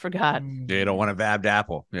 uh-oh, forgot. They don't want a vabbed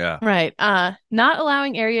apple. Yeah. Right. Not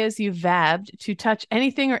allowing areas you vabbed to touch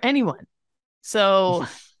anything or anyone. So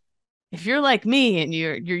if you're like me and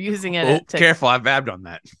you're using it. Careful. I vabbed on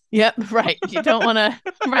that. Yep. Right. You don't want to.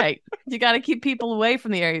 Right. You got to keep people away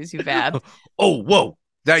from the areas you vabbed. Oh, whoa.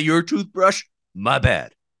 That your toothbrush? My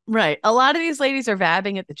bad. Right. A lot of these ladies are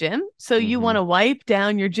vabbing at the gym. So you want to wipe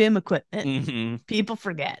down your gym equipment. People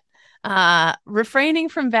forget. Refraining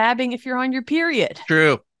from vabbing if you're on your period.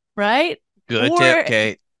 True. Right? Good tip,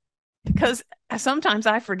 Kate. Because sometimes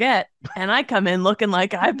I forget and I come in looking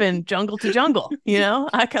like I've been jungle to jungle.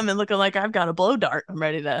 I come in looking like I've got a blow dart. I'm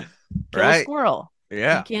ready to kill a squirrel.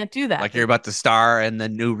 Yeah. You can't do that. Like you're about to star in the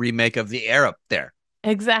new remake of The Air up there.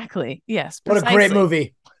 Exactly. Yes. Precisely. What a great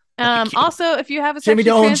movie. Also, if you have a Jimmy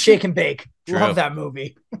Dolan's Shake and Bake. True. Love that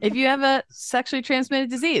movie. If you have a sexually transmitted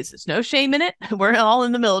disease, there's no shame in it. We're all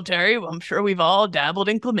in the military. I'm sure we've all dabbled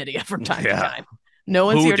in chlamydia from time to time. No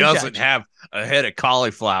one's here to judge. Who doesn't have a head of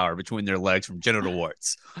cauliflower between their legs from genital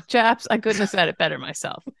warts? Chaps, I couldn't have said it better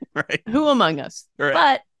myself. Right. Who among us? Right.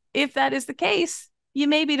 But if that is the case, you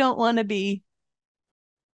maybe don't want to be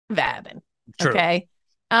vabbing. True. Okay.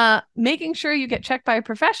 Making sure you get checked by a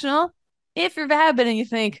professional. If you're vabbing and you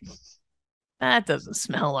think, that doesn't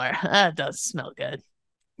smell, or that does smell good.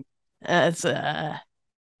 It smells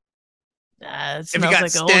if you got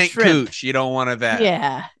like stank cooch, you don't want to vab.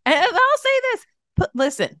 Yeah. And I'll say this.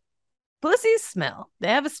 Listen, pussies smell. They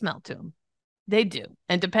have a smell to them. They do.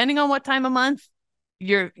 And depending on what time of month,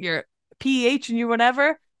 your pH and your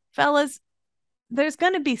whatever, fellas, there's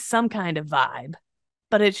going to be some kind of vibe,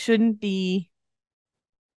 but it shouldn't be.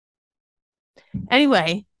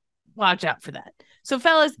 Anyway, watch out for that. So,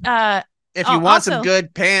 fellas, if you want some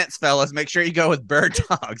good pants, fellas, make sure you go with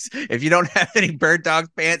Birddogs. If you don't have any Birddogs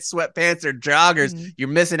pants, sweatpants, or joggers, you're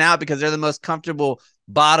missing out because they're the most comfortable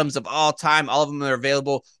bottoms of all time. All of them are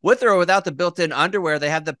available with or without the built-in underwear. They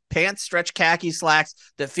have the pants stretch khaki slacks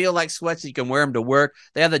that feel like sweats. So you can wear them to work.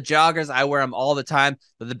 They have the joggers. I wear them all the time.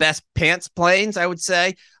 They're the best pants planes, I would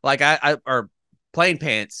say. Like or plane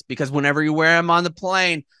pants, because whenever you wear them on the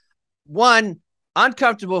plane,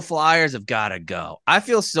 uncomfortable flyers have got to go. I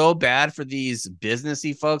feel so bad for these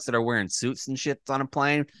businessy folks that are wearing suits and shit on a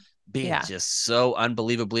plane, being just so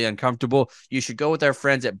unbelievably uncomfortable. You should go with our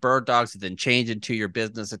friends at Birddogs and then change into your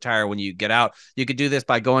business attire when you get out. You could do this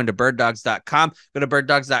by going to birddogs.com. Go to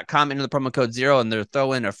birddogs.com, enter the promo code 0, and they'll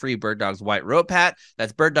throw in a free Birddogs white rope hat.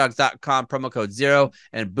 That's birddogs.com, promo code 0,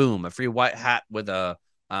 and boom, a free white hat with a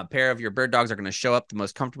pair of your Birddogs are going to show up. The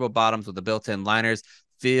most comfortable bottoms with the built-in liners.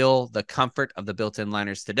 Feel the comfort of the built-in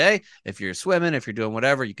liners today. If you're swimming, if you're doing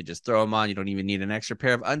whatever, you could just throw them on. You don't even need an extra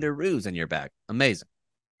pair of underoos in your bag. Amazing.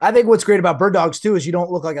 I think what's great about Birddogs too is you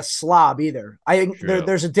don't look like a slob either. I think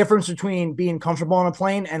there's a difference between being comfortable on a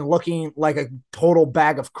plane and looking like a total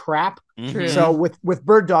bag of crap. True. So with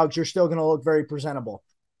Birddogs, you're still going to look very presentable.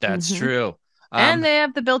 That's true. And they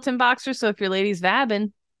have the built-in boxers, so if your lady's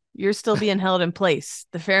vabbing, you're still being held in place.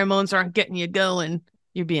 The pheromones aren't getting you going.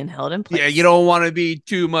 You're being held in place. Yeah, you don't want to be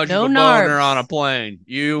too much of a boner on a plane.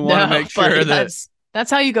 You want to make sure that's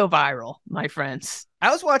how you go viral, my friends.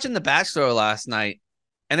 I was watching The Bachelor last night,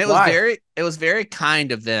 and it was very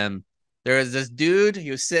kind of them. There was this dude,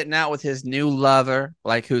 he was sitting out with his new lover,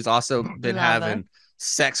 like who's also been having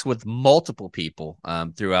sex with multiple people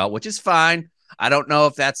throughout, which is fine. I don't know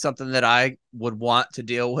if that's something that I would want to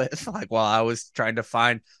deal with. Like while I was trying to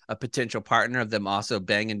find a potential partner of them also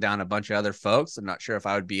banging down a bunch of other folks. I'm not sure if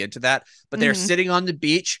I would be into that, but they're sitting on the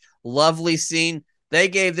beach. Lovely scene. They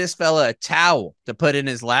gave this fella a towel to put in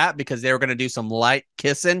his lap because they were going to do some light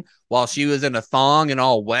kissing while she was in a thong and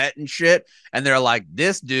all wet and shit. And they're like,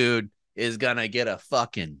 this dude is going to get a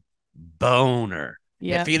fucking boner.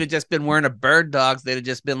 If he'd have just been wearing a Birddogs, they'd have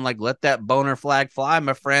just been like, let that boner flag fly,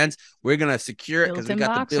 my friends. We're going to secure it because we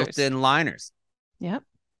got the built-in liners. Yep.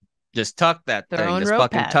 Just tuck that thing. Just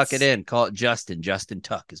fucking tuck it in. Call it Justin. Justin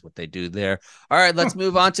Tuck is what they do there. All right, let's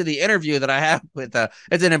move on to the interview that I have with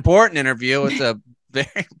it's an important interview. It's a very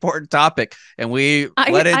important topic. And we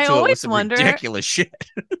led into it with some ridiculous shit.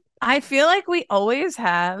 I feel like we always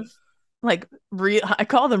have like I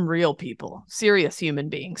call them real people, serious human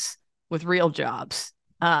beings with real jobs.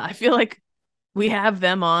 I feel like we have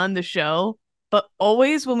them on the show, but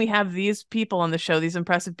always when we have these people on the show, these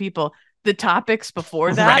impressive people, the topics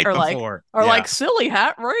before that are like silly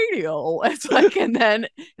hat radio. It's like,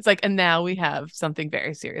 and now we have something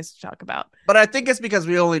very serious to talk about. But I think it's because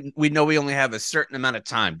we know we only have a certain amount of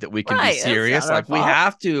time that we can be serious. Like we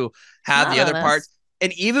have to have the other parts.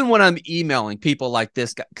 And even when I'm emailing people like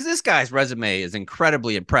this guy, because this guy's resume is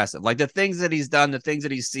incredibly impressive. Like the things that he's done, the things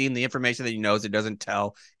that he's seen, the information that he knows, it doesn't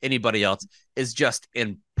tell anybody else is just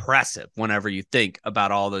impressive whenever you think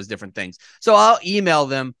about all those different things. So I'll email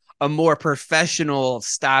them a more professional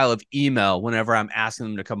style of email whenever I'm asking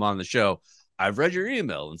them to come on the show. I've read your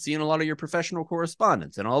email and seen a lot of your professional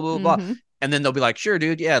correspondence and all blah, blah, blah. And then they'll be like, sure,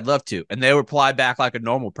 dude. Yeah, I'd love to. And they reply back like a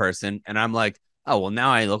normal person. And I'm like, oh, well,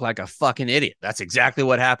 now I look like a fucking idiot. That's exactly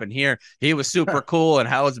what happened here. He was super cool and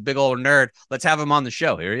I was a big old nerd. Let's have him on the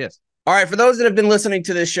show. Here he is. All right. For those that have been listening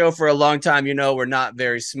to this show for a long time, you know, we're not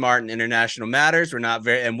very smart in international matters.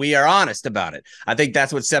 And we are honest about it. I think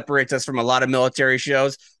that's what separates us from a lot of military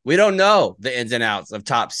shows. We don't know the ins and outs of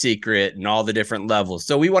top secret and all the different levels.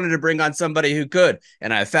 So we wanted to bring on somebody who could.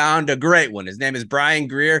 And I found a great one. His name is Brian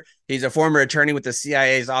Greer. He's a former attorney with the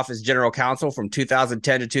CIA's Office General Counsel from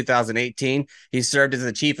 2010 to 2018. He served as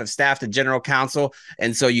the chief of staff to General Counsel.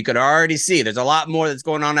 And so you could already see there's a lot more that's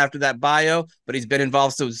going on after that bio, but he's been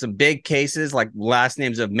involved with some big cases like last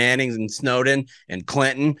names of Mannings and Snowden and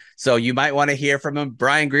Clinton. So you might want to hear from him.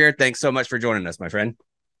 Brian Greer, thanks so much for joining us, my friend.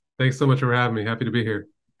 Thanks so much for having me. Happy to be here.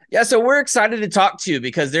 Yeah, so we're excited to talk to you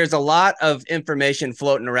because there's a lot of information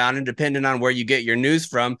floating around, and depending on where you get your news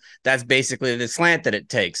from, that's basically the slant that it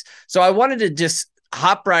takes. So I wanted to just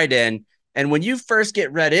hop right in. And when you first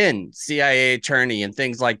get read in, CIA attorney and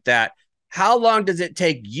things like that, how long does it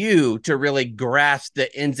take you to really grasp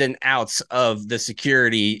the ins and outs of the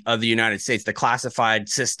security of the United States, the classified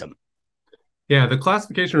system? Yeah, the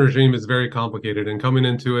classification regime is very complicated, and coming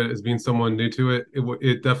into it as being someone new to it,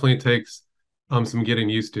 it definitely takes some getting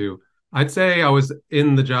used to. I'd say I was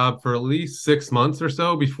in the job for at least 6 months or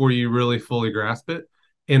so before you really fully grasp it.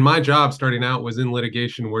 And my job starting out was in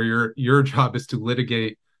litigation, where your job is to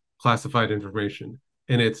litigate classified information,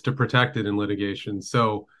 and it's to protect it in litigation.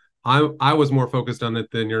 So I was more focused on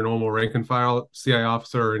it than your normal rank and file CI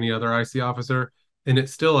officer or any other IC officer. And it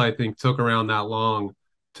still, I think, took around that long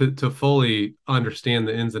to fully understand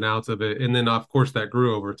the ins and outs of it. And then, of course, that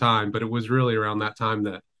grew over time, but it was really around that time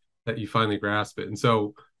that you finally grasp it. And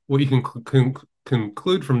so what you can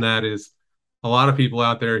conclude from that is a lot of people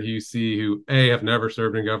out there who you see who A, have never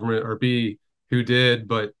served in government, or B, who did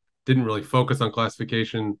but didn't really focus on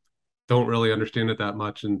classification, don't really understand it that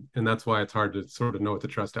much. And that's why it's hard to sort of know what to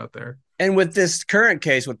trust out there. And with this current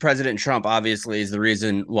case with President Trump, obviously, is the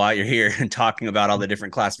reason why you're here and talking about all the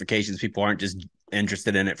different classifications. People aren't just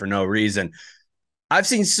interested in it for no reason. I've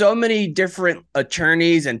seen so many different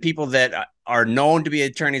attorneys and people that are known to be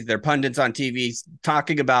attorneys, they're pundits on TV,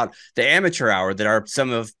 talking about the amateur hour that are some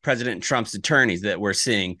of President Trump's attorneys that we're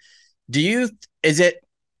seeing. Is it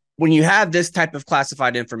when you have this type of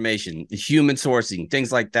classified information, human sourcing,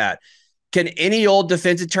 things like that, can any old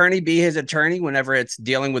defense attorney be his attorney whenever it's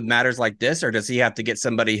dealing with matters like this? Or does he have to get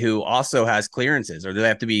somebody who also has clearances, or do they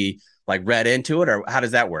have to be like read into it? Or how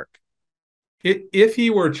does that work? If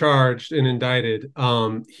he were charged and indicted,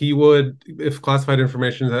 he would, if classified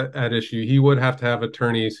information is at issue, he would have to have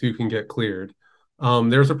attorneys who can get cleared.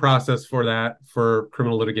 There's a process for that for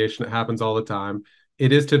criminal litigation. It happens all the time.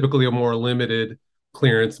 It is typically a more limited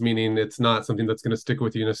clearance, meaning it's not something that's going to stick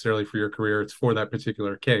with you necessarily for your career. It's for that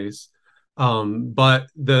particular case. But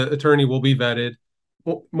the attorney will be vetted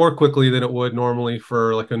more quickly than it would normally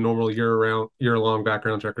for like a normal year-long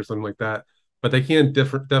background check or something like that. But they can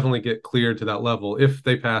definitely get cleared to that level if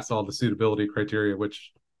they pass all the suitability criteria,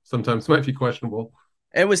 which sometimes might be questionable.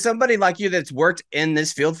 And with somebody like you that's worked in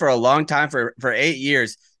this field for a long time, for 8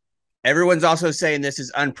 years, everyone's also saying this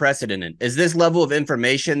is unprecedented. Is this level of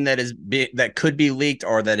information that could be leaked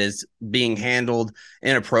or that is being handled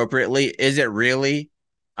inappropriately, is it really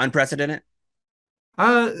unprecedented?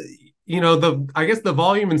 I guess the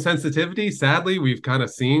volume and sensitivity, sadly, we've kind of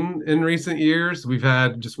seen in recent years. We've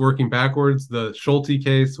had, just working backwards, the Schulte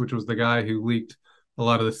case, which was the guy who leaked a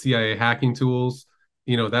lot of the CIA hacking tools.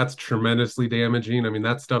 That's tremendously damaging. I mean,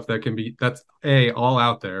 that's stuff that's all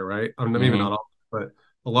out there, right? I mean, maybe not all, but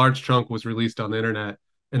a large chunk was released on the internet,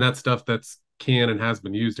 and that's stuff that's can and has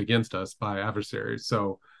been used against us by adversaries.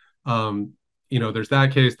 So, there's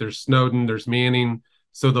that case, there's Snowden, there's Manning.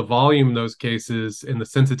 So the volume in those cases and the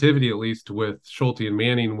sensitivity, at least with Schulte and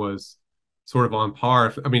Manning, was sort of on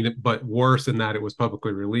par. I mean, but worse in that it was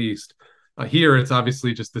publicly released. Here, it's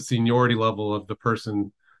obviously just the seniority level of the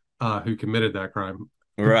person who committed that crime.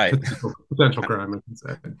 Right. Potential crime, I can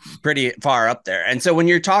say. Pretty far up there. And so when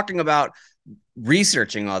you're talking about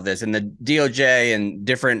researching all this and the DOJ and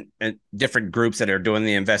different groups that are doing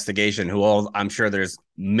the investigation, I'm sure there's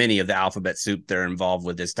many of the alphabet soup that are involved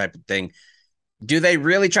with this type of thing. Do they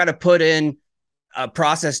really try to put in a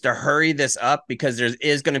process to hurry this up because there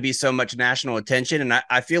is going to be so much national attention? And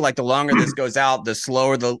I feel like the longer this goes out, the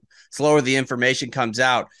slower the information comes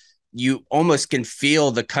out. You almost can feel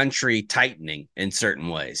the country tightening in certain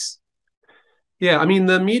ways. Yeah, I mean,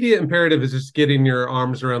 the immediate imperative is just getting your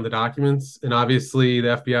arms around the documents. And obviously, the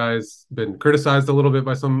FBI has been criticized a little bit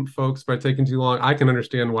by some folks by taking too long. I can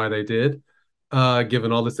understand why they did,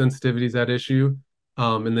 given all the sensitivities at issue.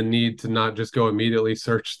 And the need to not just go immediately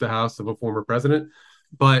search the house of a former president.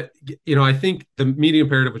 But, I think the immediate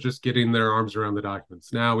imperative was just getting their arms around the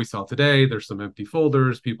documents. Now, we saw today, there's some empty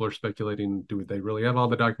folders. People are speculating, do they really have all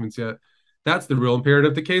the documents yet? That's the real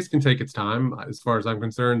imperative. The case can take its time. As far as I'm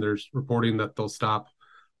concerned, there's reporting that they'll stop,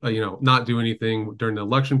 not do anything during the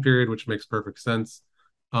election period, which makes perfect sense.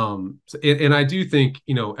 And I do think,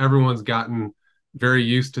 everyone's gotten very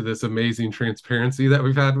used to this amazing transparency that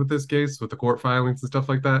we've had with this case, with the court filings and stuff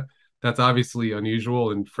like that. That's obviously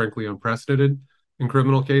unusual and frankly unprecedented in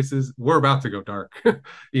criminal cases. We're about to go dark.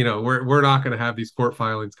 We're not going to have these court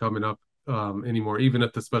filings coming up anymore, even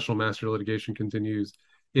if the special master litigation continues.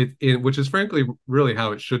 Which is frankly really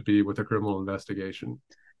how it should be with a criminal investigation.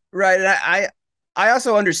 Right. And I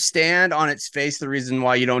also understand on its face the reason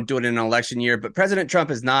why you don't do it in an election year, but President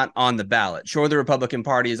Trump is not on the ballot. Sure, the Republican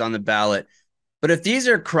Party is on the ballot. But if these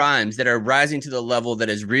are crimes that are rising to the level that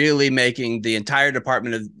is really making the entire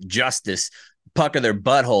Department of Justice pucker their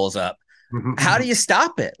buttholes up, how do you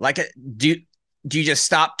stop it? Like, do you just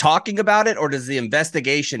stop talking about it, or does the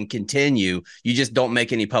investigation continue? You just don't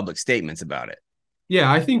make any public statements about it?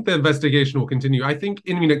 Yeah, I think the investigation will continue.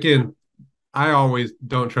 Again, I always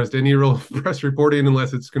don't trust any real press reporting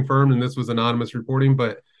unless it's confirmed, and this was anonymous reporting.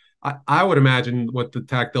 But I would imagine what the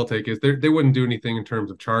tack they'll take is they wouldn't do anything in terms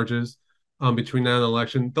of charges. Between now and the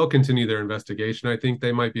election, they'll continue their investigation. I think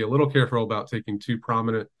they might be a little careful about taking too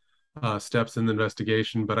prominent steps in the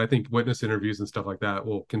investigation. But I think witness interviews and stuff like that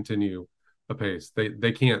will continue apace.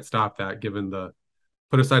 They can't stop that given the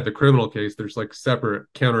put aside the criminal case. There's like separate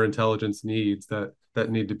counterintelligence needs that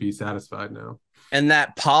need to be satisfied now. And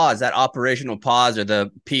that pause, that operational pause or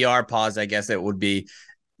the PR pause, I guess it would be.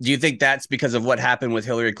 Do you think that's because of what happened with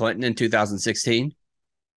Hillary Clinton in 2016?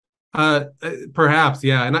 Perhaps,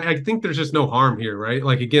 yeah. And I think there's just no harm here, right?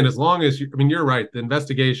 Like, again, as long as you're right, the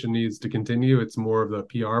investigation needs to continue. It's more of the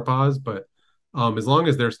PR pause, but as long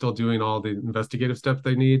as they're still doing all the investigative steps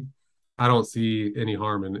they need, I don't see any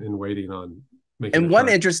harm in waiting on making. And one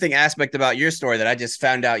interesting aspect about your story that I just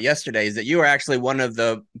found out yesterday is that you were actually one of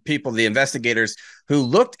the people, the investigators who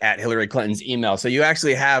looked at Hillary Clinton's email. So you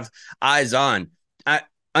actually have eyes on.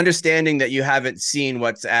 Understanding that you haven't seen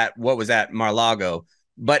what was at Mar-a-Lago.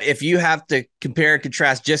 But if you have to compare and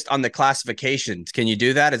contrast just on the classifications, can you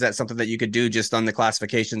do that? Is that something that you could do just on the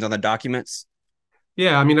classifications on the documents?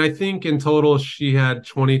 Yeah, I mean, I think in total she had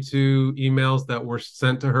 22 emails that were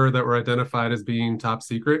sent to her that were identified as being top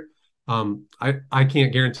secret. I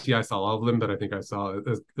can't guarantee I saw all of them, but I think I saw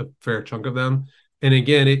a fair chunk of them. And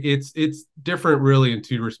again, it's different really in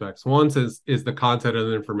two respects. One is the content of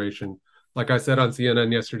the information. Like I said on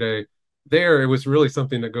CNN yesterday, it was really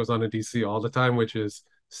something that goes on in DC all the time, which is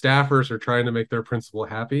staffers are trying to make their principal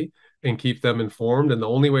happy and keep them informed. And the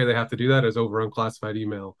only way they have to do that is over unclassified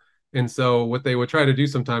email. And so what they would try to do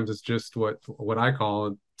sometimes is just what I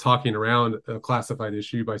call talking around a classified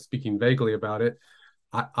issue by speaking vaguely about it.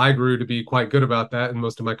 I grew to be quite good about that, and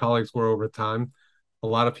most of my colleagues were over time. A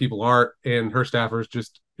lot of people aren't, and her staffers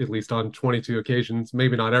just, at least on 22 occasions,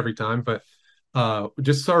 maybe not every time, but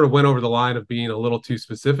just sort of went over the line of being a little too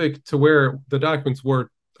specific to where the documents were,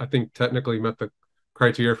 I think, technically met the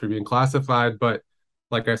criteria for being classified. But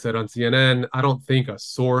like I said on CNN, I don't think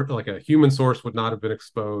like a human source would not have been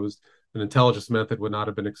exposed. An intelligence method would not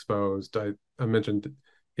have been exposed. I mentioned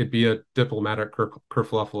it'd be a diplomatic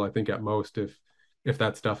kerfluffle, I think, at most if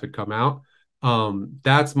that stuff had come out.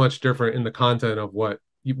 That's much different in the content of what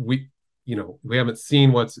we haven't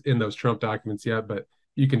seen what's in those Trump documents yet, but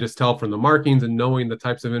you can just tell from the markings and knowing the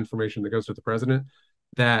types of information that goes to the president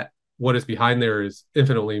that what is behind there is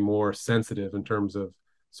infinitely more sensitive in terms of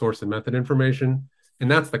source and method information.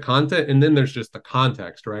 And that's the content. And then there's just the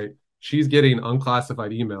context, right? She's getting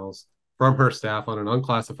unclassified emails from her staff on an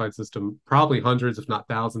unclassified system, probably hundreds, if not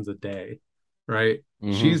thousands a day, right?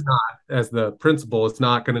 Mm-hmm. She's not, as the principal, is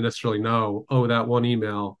not going to necessarily know, oh, that one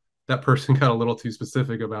email, that person got a little too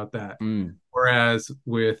specific about that. Whereas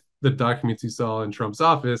with the documents you saw in Trump's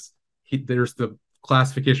office, there's the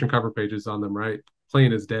classification cover pages on them, right?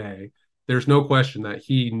 Plain as day. There's no question that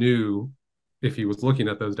he knew, if he was looking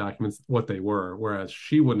at those documents, what they were, whereas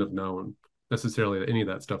she wouldn't have known necessarily that any of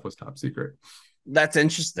that stuff was top secret. That's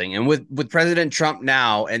interesting. And with President Trump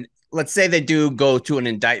now, and let's say they do go to an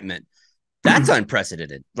indictment, that's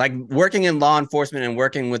unprecedented. Like working in law enforcement and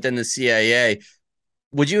working within the CIA,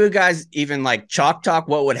 would you guys even like chalk talk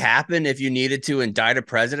what would happen if you needed to indict a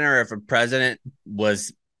president or if a president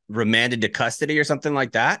was remanded to custody or something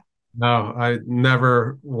like that? No, I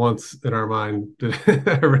never once in our mind did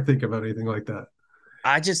ever think about anything like that.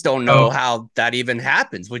 I just don't know how that even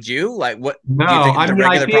happens. Would you? Like what? No, do you think it's a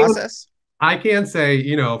regular process? I can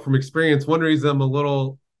say, from experience, one reason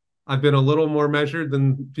I've been a little more measured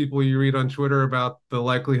than people you read on Twitter about the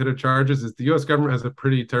likelihood of charges is the U.S. government has a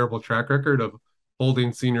pretty terrible track record of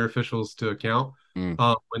holding senior officials to account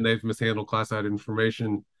when they've mishandled classified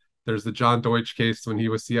information. There's the John Deutsch case when he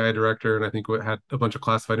was CIA director, and I think had a bunch of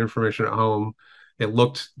classified information at home.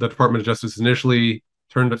 The Department of Justice initially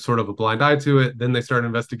turned sort of a blind eye to it. Then they started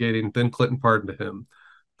investigating. Then Clinton pardoned him.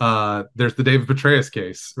 There's the David Petraeus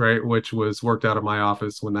case, right, which was worked out of my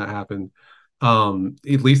office when that happened.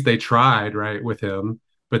 At least they tried, right, with him.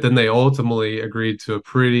 But then they ultimately agreed to a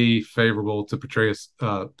pretty favorable to Petraeus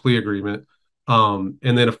plea agreement. And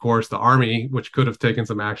then, of course, the Army, which could have taken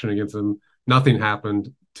some action against him, nothing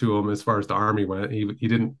happened to him as far as the Army went. He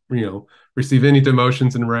didn't, receive any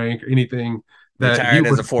demotions in rank or anything. That retired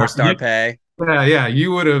as a 4-star pay. Yeah.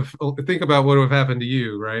 You would have think about what would have happened to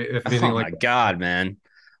you, right? If anything my God, man.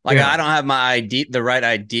 Like I don't have my the right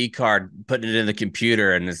ID card, putting it in the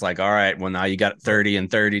computer, and it's like, all right, well now you got 30 and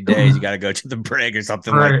 30 days, you got to go to the brig or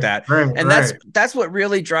something like that. And that's what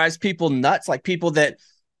really drives people nuts. Like people that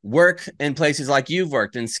work in places like you've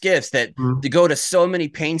worked in SCIFs that to go to so many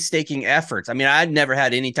painstaking efforts. I mean, I'd never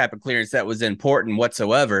had any type of clearance that was important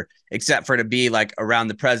whatsoever, except for to be like around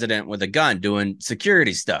the president with a gun doing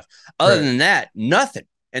security stuff. Other than that, nothing.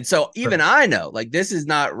 And so even I know like this is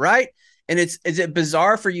not right. And is it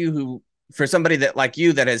bizarre for you for somebody that like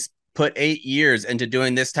you that has put 8 years into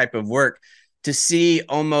doing this type of work to see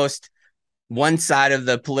almost one side of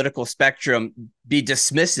the political spectrum be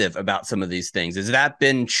dismissive about some of these things. Has that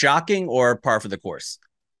been shocking or par for the course?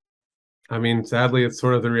 I mean, sadly, it's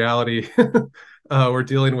sort of the reality we're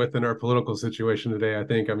dealing with in our political situation today, I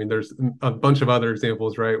think. I mean, there's a bunch of other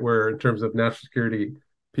examples, right, where in terms of national security,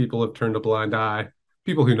 people have turned a blind eye.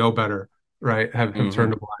 People who know better, right, have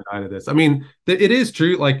turned a blind eye to this. I mean, it is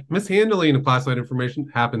true. Like, mishandling of classified information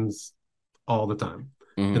happens all the time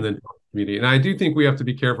in the community. And I do think we have to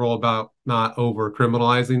be careful about not over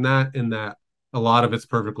criminalizing that, in that a lot of it's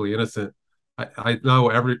perfectly innocent. I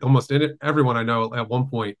know almost everyone I know at one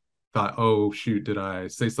point thought, oh shoot, did I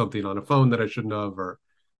say something on a phone that I shouldn't have, or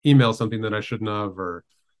email something that I shouldn't have, or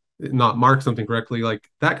not mark something correctly. Like,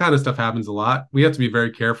 that kind of stuff happens a lot. We have to be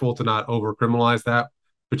very careful to not over criminalize that,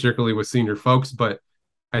 particularly with senior folks. But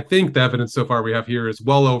I think the evidence so far we have here is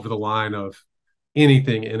well over the line of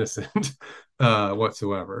anything innocent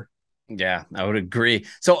whatsoever. Yeah, I would agree.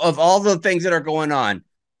 So of all the things that are going on,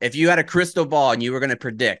 if you had a crystal ball and you were going to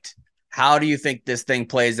predict, how do you think this thing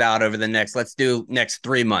plays out over the next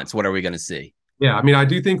 3 months? What are we going to see? Yeah, I mean, I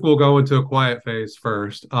do think we'll go into a quiet phase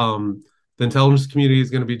first. The intelligence community is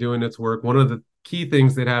going to be doing its work. One of the key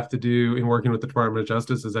things they'd have to do in working with the Department of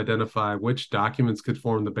Justice is identify which documents could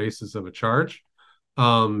form the basis of a charge.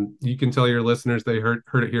 You can tell your listeners they heard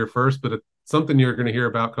it here first, but something you're going to hear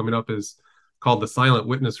about coming up is called the silent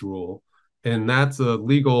witness rule. And that's a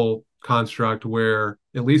legal construct where,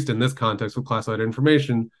 at least in this context with classified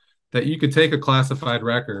information, that you could take a classified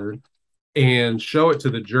record and show it to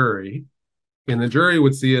the jury, and the jury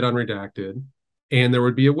would see it unredacted, and there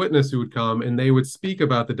would be a witness who would come and they would speak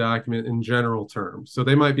about the document in general terms. So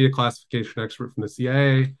they might be a classification expert from the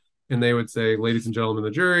CIA, and they would say, ladies and gentlemen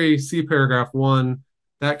of the jury, see paragraph 1,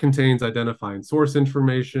 that contains identifying source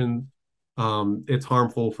information. It's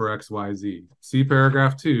harmful for XYZ. See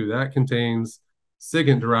paragraph 2, that contains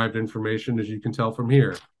SIGINT-derived information, as you can tell from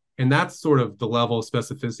here. And that's sort of the level of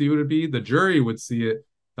specificity would be. The jury would see it,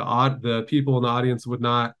 the people in the audience would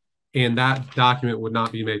not, and that document would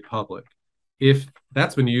not be made public. If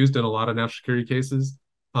that's been used in a lot of national security cases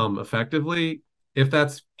effectively, if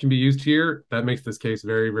that can be used here, that makes this case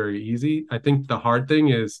very, very easy. I think the hard thing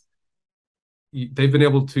is they've been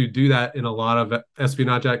able to do that in a lot of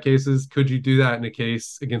Espionage Act cases. Could you do that in a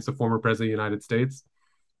case against a former president of the United States?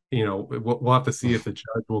 You know, we'll have to see if the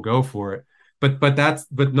judge will go for it.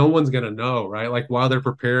 But no one's going to know, right? Like, while they're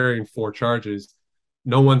preparing for charges,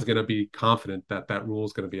 no one's going to be confident that that rule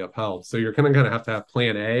is going to be upheld. So you're kind of going to have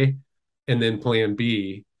plan A and then plan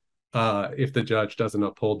B if the judge doesn't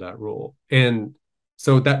uphold that rule. And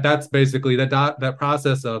so that's basically that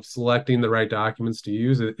process of selecting the right documents to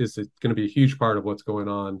use is going to be a huge part of what's going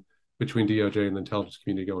on between DOJ and the intelligence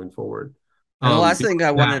community going forward. And the last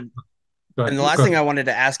thing I wanted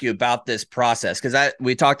to ask you about this process, because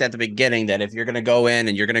we talked at the beginning that if you're going to go in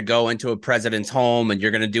and you're going to go into a president's home and you're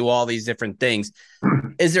going to do all these different things,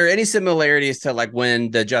 is there any similarities to like when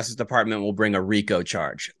the Justice Department will bring a RICO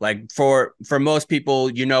charge? Like for most people,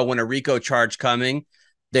 you know, when a RICO charge coming,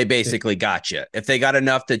 they basically got you. If they got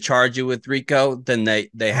enough to charge you with RICO, then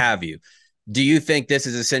they have you. Do you think this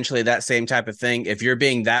is essentially that same type of thing? If you're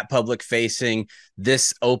being that public facing,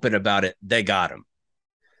 this open about it, they got them.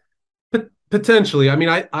 Potentially. I mean,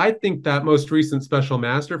 I think that most recent special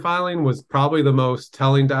master filing was probably the most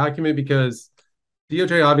telling document, because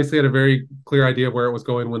DOJ obviously had a very clear idea of where it was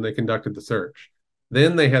going when they conducted the search.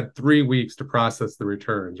 Then they had 3 weeks to process the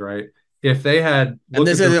returns, right? If they had... And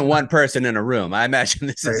this isn't one person in a room. I imagine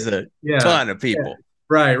this is a ton of people.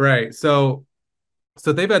 Yeah. Right. So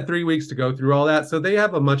they've had 3 weeks to go through all that. So they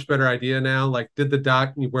have a much better idea now. Like,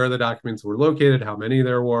 where the documents were located, how many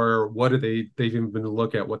there were, what did they've even been to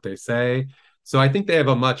look at what they say. So I think they have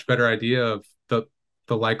a much better idea of the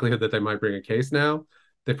likelihood that they might bring a case now.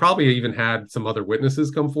 They probably even had some other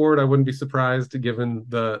witnesses come forward. I wouldn't be surprised, given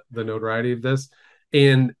the notoriety of this.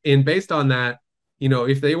 And based on that, you know,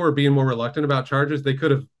 if they were being more reluctant about charges, they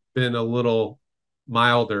could have been a little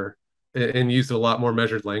milder and used a lot more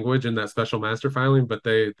measured language in that special master filing, but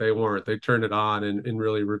they weren't. They turned it on and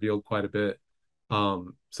really revealed quite a bit.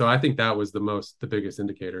 So I think that was the biggest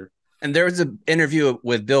indicator. And there was an interview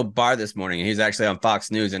with Bill Barr this morning. He's actually on Fox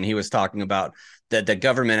News, and he was talking about that the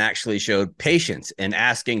government actually showed patience in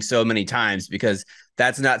asking so many times, because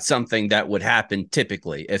that's not something that would happen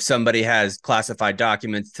typically. If somebody has classified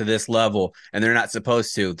documents to this level and they're not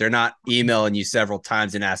supposed to, they're not emailing you several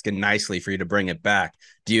times and asking nicely for you to bring it back.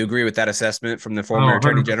 Do you agree with that assessment from the former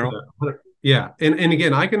Attorney General? Yeah. And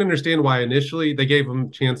again, I can understand why initially they gave him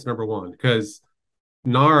chance number one, because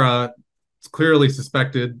NARA clearly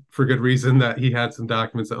suspected, for good reason, that he had some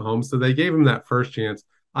documents at home. So they gave him that first chance.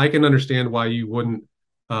 I can understand why you wouldn't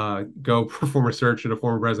go perform a search at a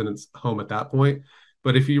former resident's home at that point.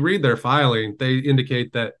 But if you read their filing, they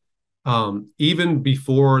indicate that even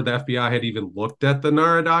before the FBI had even looked at the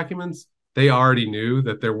NARA documents, they already knew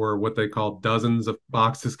that there were what they call dozens of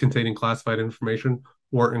boxes containing classified information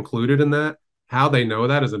weren't included in that. How they know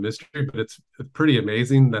that is a mystery, but it's pretty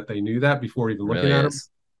amazing that they knew that before even looking Really at is.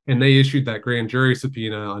 them. And they issued that grand jury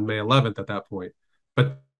subpoena on May 11th at that point.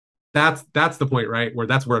 But that's the point, right? Where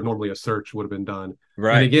that's where normally a search would have been done.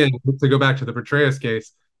 Right. And again, to go back to the Petraeus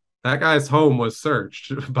case, that guy's home was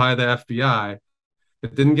searched by the FBI.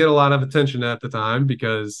 It didn't get a lot of attention at the time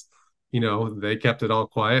because, they kept it all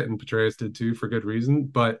quiet, and Petraeus did too for good reason.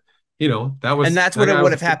 But, that was, and that's what it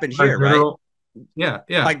would have happened here, right? Yeah.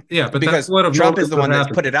 Like, yeah. But because that's what Trump is the one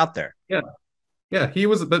that's put it out there. Yeah. Yeah. He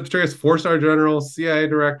was Petraeus, 4-star general, CIA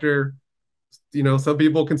director. Some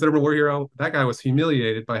people consider him a war hero. That guy was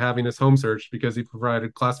humiliated by having his home searched because he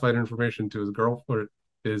provided classified information to his girlfriend,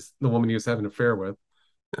 the woman he was having an affair with.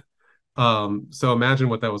 So imagine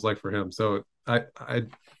what that was like for him. So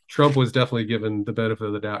Trump was definitely given the benefit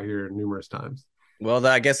of the doubt here numerous times. Well,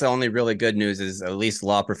 I guess the only really good news is at least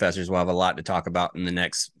law professors will have a lot to talk about in the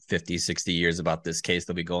next 50, 60 years about this case.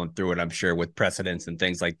 They'll be going through it, I'm sure, with precedents and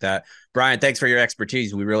things like that. Brian, thanks for your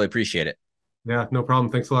expertise. We really appreciate it. Yeah, no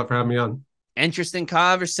problem. Thanks a lot for having me on. Interesting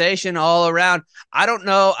conversation all around. I don't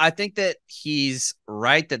know. I think that he's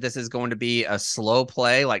right that this is going to be a slow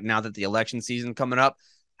play, like now that the election season coming up.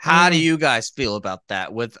 How do you guys feel about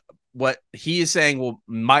that? With what he is saying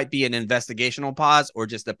might be an investigational pause or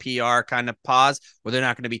just a PR kind of pause where they're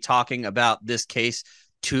not going to be talking about this case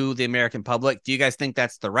to the American public. Do you guys think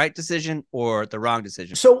that's the right decision or the wrong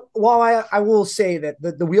decision? So while I will say that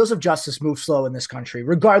the wheels of justice move slow in this country,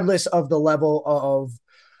 regardless of the level of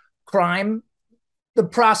crime, the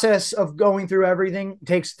process of going through everything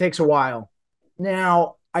takes a while.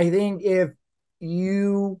 Now, I think if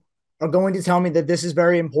you are going to tell me that this is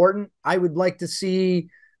very important, I would like to see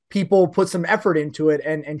people put some effort into it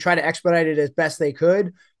and try to expedite it as best they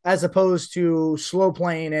could, as opposed to slow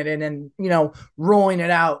playing it and rolling it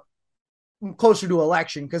out closer to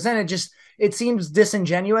election. Because then it seems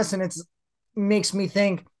disingenuous, and it makes me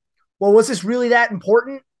think, well, was this really that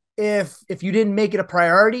important if you didn't make it a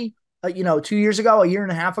priority 2 years ago, a year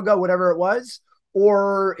and a half ago, whatever it was?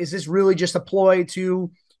 Or is this really just a ploy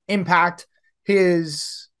to impact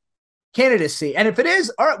his candidacy? And if it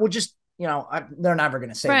is, all right, we'll just, they're never going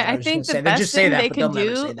to say that. I think the best thing they can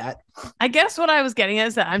do, I guess what I was getting at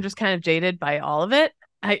is that I'm just kind of jaded by all of it.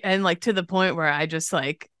 And to the point where I just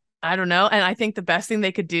I don't know. And I think the best thing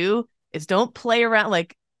they could do is don't play around.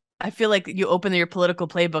 I feel like you open your political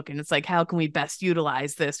playbook and it's like, how can we best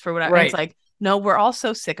utilize this for whatever? Right. It's like, no, we're all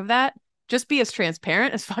so sick of that. Just be as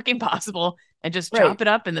transparent as fucking possible and just chop it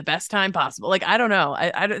up in the best time possible. I don't know.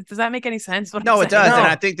 Does that make any sense? No, it does. No. And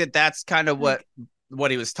I think that's kind of what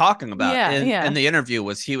he was talking about in the interview.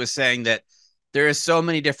 He was saying that there is so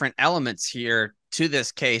many different elements here to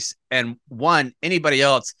this case. And anybody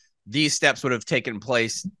else, these steps would have taken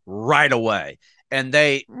place right away. And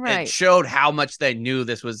it showed how much they knew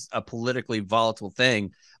this was a politically volatile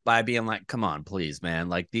thing by being like, come on, please,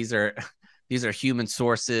 man. These are human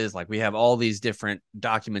sources. We have all these different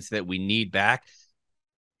documents that we need back.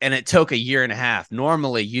 And it took a year and a half.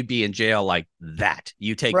 Normally you'd be in jail like that.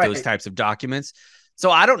 You take those types of documents.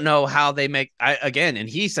 So I don't know how they and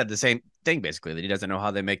he said the same thing, basically, that he doesn't know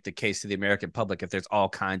how they make the case to the American public if there's all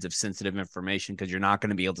kinds of sensitive information, because you're not going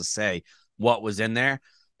to be able to say what was in there.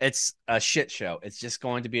 It's a shit show. It's just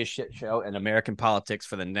going to be a shit show. And American politics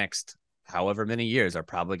for the next however many years are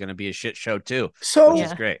probably going to be a shit show too. So, which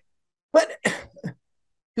is great. But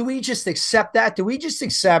do we just accept that? Do we just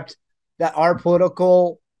accept that our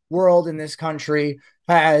political world in this country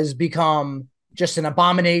has become just an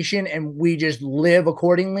abomination and we just live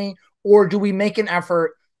accordingly? Or do we make an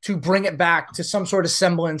effort to bring it back to some sort of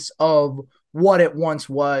semblance of what it once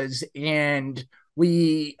was? And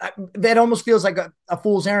that almost feels like a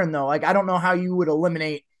fool's errand, though. I don't know how you would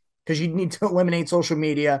eliminate, because you need to eliminate social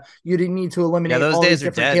media. You didn't need to eliminate those all days these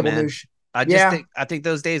different dead, cable man. news. I think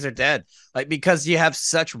those days are dead. Because you have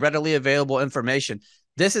such readily available information.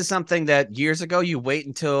 This is something that years ago you wait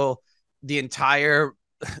until the entire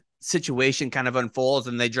situation kind of unfolds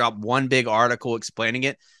and they drop one big article explaining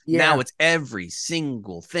it. Now it's every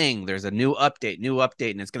single thing. There's a new update,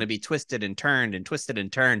 and it's going to be twisted and turned.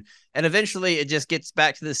 And eventually it just gets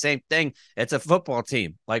back to the same thing. It's a football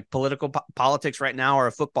team. Politics right now are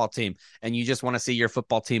a football team, and you just want to see your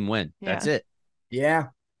football team win. That's it. Yeah.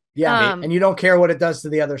 And you don't care what it does to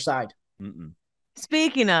the other side.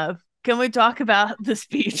 Speaking of, can we talk about the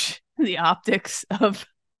speech, the optics of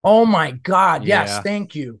Oh my God. Yes. Yeah.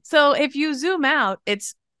 Thank you. So if you zoom out,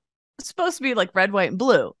 it's supposed to be like red, white, and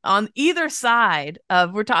blue on either side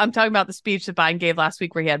of I'm talking about the speech that Biden gave last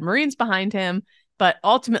week where he had Marines behind him, but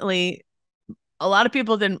ultimately a lot of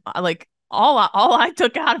people didn't like all I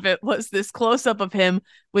took out of it was this close up of him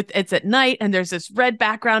with it's at night and there's this red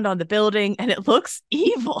background on the building and it looks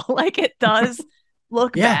evil. Like it does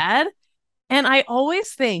look bad. And I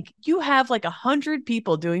always think you have like 100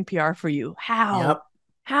 people doing PR for you.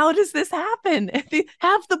 How does this happen? If you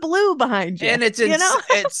have the blue behind you, and it's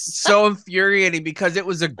it's so infuriating because it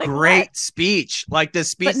was a great speech. Like the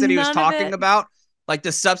speech that he was talking about, like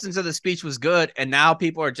the substance of the speech was good. And now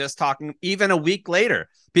people are just talking, even a week later,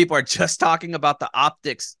 people are just talking about the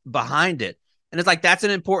optics behind it. And it's like, that's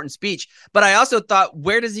an important speech. But I also thought,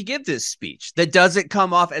 where does he give this speech that doesn't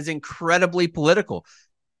come off as incredibly political?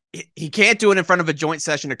 He can't do it in front of a joint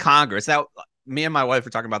session of Congress. That me and my wife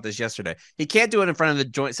were talking about this yesterday. He can't do it in front of the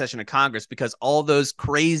joint session of Congress because all those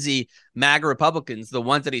crazy MAGA Republicans, the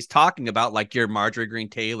ones that he's talking about, like your Marjorie Greene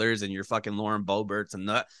Taylors and your fucking Lauren Boeberts and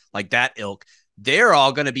like that ilk, they're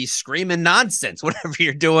all going to be screaming nonsense whenever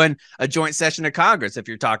you're doing a joint session of Congress. If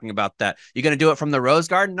you're talking about that, you're going to do it from the Rose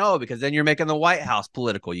Garden? No, because then you're making the White House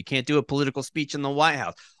political. You can't do a political speech in the White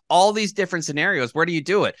House. All these different scenarios. Where do you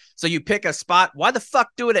do it? So you pick a spot. Why the fuck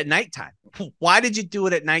do it at nighttime? Why did you do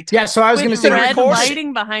it at nighttime? Yeah. So I was going to say red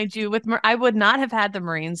lighting behind you with, I would not have had the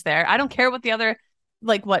Marines there. I don't care what the other,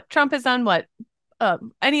 like what Trump has done, what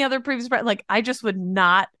any other previous, like I just would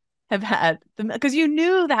not have had them because you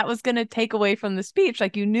knew that was going to take away from the speech.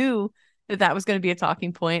 Like you knew that was going to be a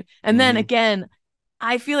talking point. And then again,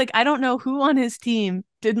 I feel like I don't know who on his team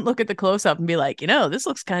didn't look at the close up and be like, this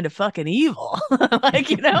looks kind of fucking evil. Like,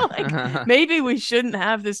 like maybe we shouldn't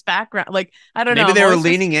have this background. Like, I don't know. Maybe they were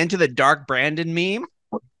leaning into the Dark Brandon meme.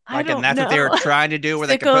 Like, and that's what they were trying to do where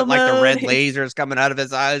they could put like the red lasers coming out of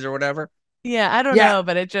his eyes or whatever. Yeah, I don't know.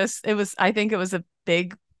 But I think it was a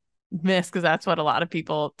big miss because that's what a lot of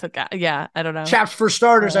people took out. Yeah, I don't know. Chaps, for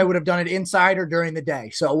starters, I would have done it inside or during the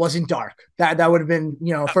day, so it wasn't dark. That would have been,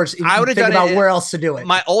 first. I would have done about where else to do it.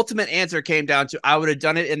 My ultimate answer came down to I would have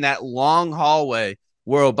done it in that long hallway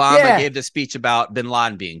where Obama gave the speech about Bin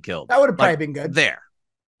Laden being killed. That would have probably been good. There.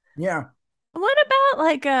 Yeah. What about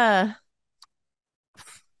like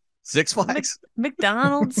Six Flags?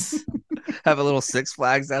 McDonald's. Have a little Six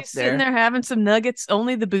Flags up there. Sitting there having some nuggets,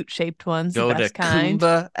 only the boot-shaped ones. Go the best to kind.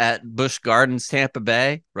 Kumba at Busch Gardens, Tampa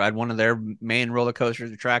Bay. Ride one of their main roller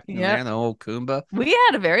coasters attracting there, the old Kumba. We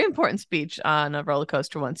had a very important speech on a roller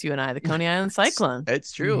coaster once, you and I, the Coney Island Cyclone.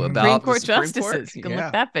 It's true. About Supreme Court justices. You can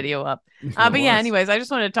look that video up. But yeah, anyways, I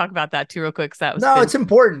just wanted to talk about that too real quick. That was it's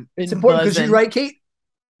important. It's important because you're right, Kate.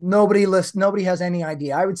 Nobody has any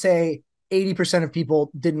idea. I would say 80% of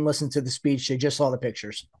people didn't listen to the speech. They just saw the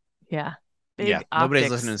pictures. Yeah. Nobody's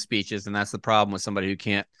listening to speeches, and that's the problem with somebody who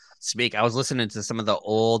can't speak. I was listening to some of the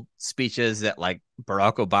old speeches that like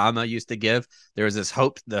Barack Obama used to give. There was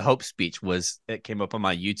the hope speech it came up on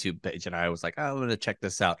my YouTube page, and I was like, I'm going to check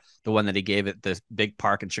this out. The one that he gave at this big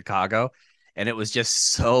park in Chicago. And it was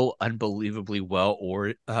just so unbelievably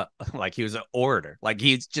like he was an orator. Like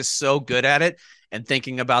he's just so good at it. And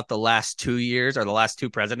thinking about the last 2 years or the last two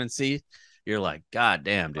presidencies, you're like, God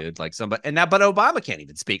damn, dude. Like somebody, but Obama can't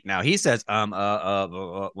even speak now. He says,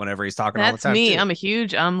 whenever he's talking all the time. That's me. Too. I'm a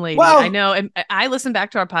huge lady. Well, I know. And I listen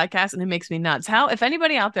back to our podcast and it makes me nuts. If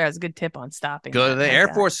anybody out there has a good tip on stopping, go to the Air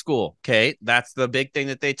Force School. Okay. That's the big thing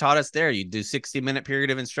that they taught us there. You do 60-minute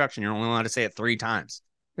period of instruction. You're only allowed to say it 3 times.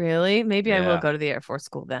 Really? Maybe I will go to the Air Force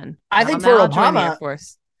School then. I think for Obama, Air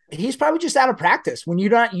Force. He's probably just out of practice. When you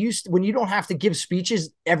don't have to give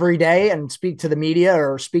speeches every day and speak to the media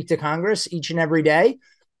or speak to Congress each and every day,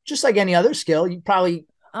 just like any other skill, you probably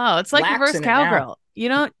it's like reverse cowgirl. You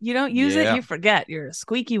don't use it, you forget. You're a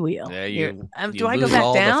squeaky wheel. Yeah, do I go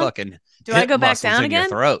back down? Do I go back down again? Your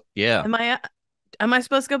throat. Yeah. Am I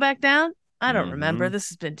supposed to go back down? I don't remember. This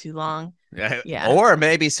has been too long. Yeah. Or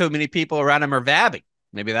maybe so many people around him are vabbing.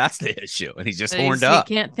 Maybe that's the issue, and he's just horned up.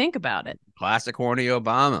 He can't think about it. Classic horny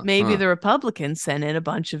Obama. Maybe the Republicans sent in a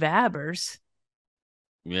bunch of vabbers.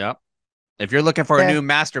 Yep. If you're looking for a new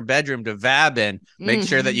master bedroom to vab in, make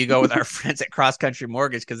sure that you go with our friends at CrossCountry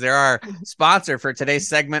Mortgage because they're our sponsor for today's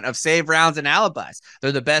segment of Save Rounds and Alibis.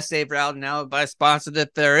 They're the best Save Round and Alibi sponsor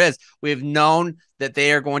that there is. We've known that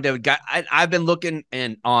they are going to I've been looking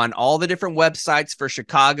on all the different websites for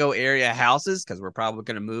Chicago area houses because we're probably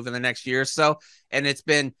going to move in the next year or so. And it's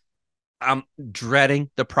been I'm dreading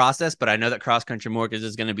the process, but I know that CrossCountry Mortgage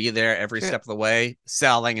is going to be there every step of the way,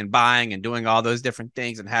 selling and buying and doing all those different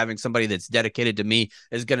things, and having somebody that's dedicated to me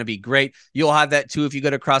is going to be great. You'll have that too if you go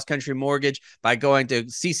to CrossCountry Mortgage by going to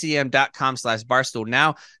ccm.com/barstool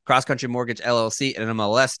now. CrossCountry Mortgage LLC,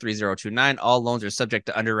 NMLS 3029. All loans are subject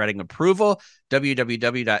to underwriting approval.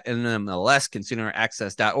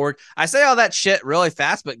 www.nmlsconsumeraccess.org. I say all that shit really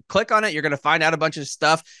fast, but click on it. You're going to find out a bunch of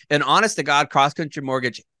stuff. And honest to God, CrossCountry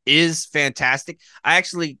Mortgage is fantastic. I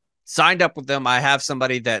actually signed up with them. I have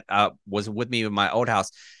somebody that was with me in my old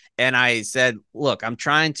house. And I said, look, I'm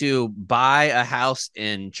trying to buy a house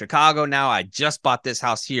in Chicago now. I just bought this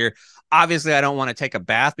house here. Obviously, I don't want to take a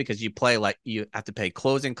bath because you have to pay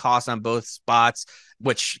closing costs on both spots,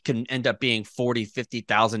 which can end up being $40,000,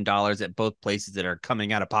 $50,000 at both places that are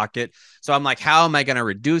coming out of pocket. So I'm like, how am I going to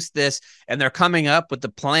reduce this? And they're coming up with the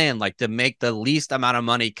plan, like to make the least amount of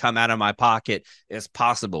money come out of my pocket as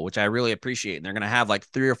possible, which I really appreciate. And they're going to have like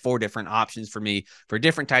 3 or 4 different options for me for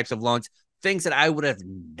different types of loans. Things that I would have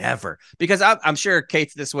never, because I'm sure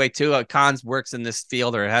Kate's this way too. Cons works in this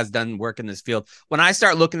field or has done work in this field. When I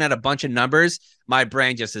start looking at a bunch of numbers, my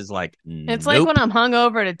brain just is like, it's like when I'm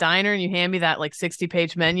hungover at a diner and you hand me that like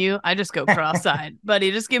 60-page menu, I just go cross-eyed.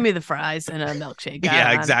 Buddy, just give me the fries and a milkshake.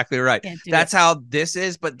 Yeah, exactly right. That's how this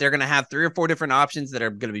is, but they're going to have 3 or 4 different options that are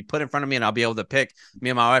going to be put in front of me, and I'll be able to pick. Me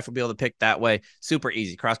and my wife will be able to pick that way. Super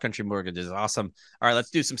easy. CrossCountry Mortgage is awesome. All right, let's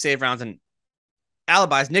do some save rounds and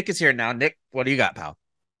alibis. Nick is here now. Nick, what do you got, pal?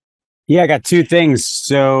 Yeah, I got 2 things.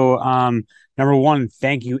 So, number one,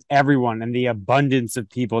 thank you everyone and the abundance of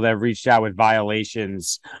people that reached out with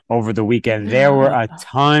violations over the weekend. There were a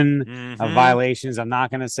ton of violations. I'm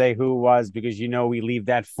not going to say who it was because we leave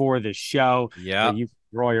that for the show. Yeah, you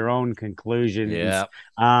draw your own conclusions. Yeah.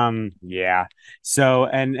 Yeah. So,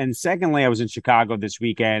 and secondly, I was in Chicago this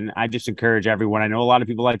weekend. I just encourage everyone. I know a lot of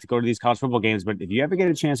people like to go to these college football games, but if you ever get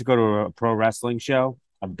a chance to go to a pro wrestling show,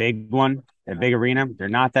 a big one, a big arena, they're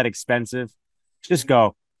not that expensive. Just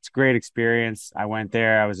go. It's a great experience. I went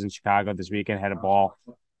there. I was in Chicago this weekend, had a ball.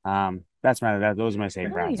 Those are my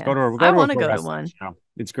save rounds. Yeah. I want to go to one. Show.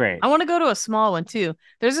 It's great. I want to go to a small one too.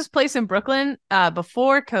 There's this place in Brooklyn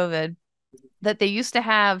before COVID that they used to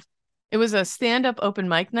have. It was a stand-up open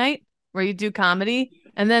mic night where you do comedy,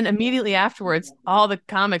 and then immediately afterwards, all the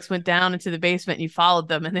comics went down into the basement and you followed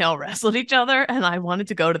them and they all wrestled each other. And I wanted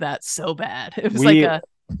to go to that so bad. It was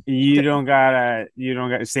you don't gotta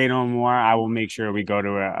say no more. I will make sure we go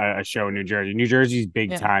to a show in New Jersey. New Jersey's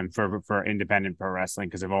big time for independent pro wrestling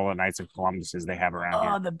because of all the Knights of Columbuses they have around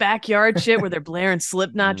here. The backyard shit where they're blaring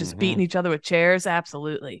Slipknot, just beating each other with chairs.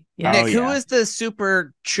 Absolutely. Yeah. Nick, who is the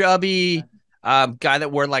super chubby guy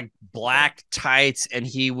that wore like black tights and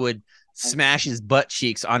he would smash his butt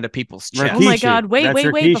cheeks onto people's chests? Oh my God. Wait,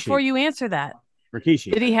 before you answer that.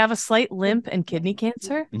 Rikishi. Did he have a slight limp and kidney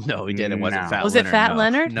cancer? No, he didn't. It wasn't Fat Was Leonard. it Fat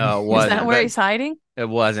Leonard? No, it wasn't. Is that where he's hiding? It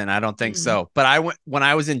wasn't. I don't think so. But when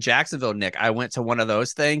I was in Jacksonville, Nick, I went to one of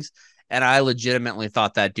those things and I legitimately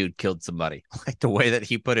thought that dude killed somebody. Like the way that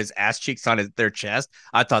he put his ass cheeks on their chest,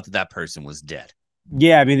 I thought that person was dead.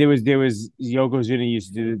 Yeah, I mean, there was Yokozuna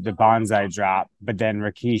used to do the bonsai drop, but then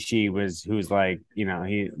Rikishi who's like,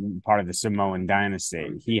 he part of the Samoan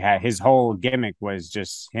dynasty. He had his whole gimmick was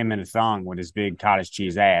just him in a thong with his big cottage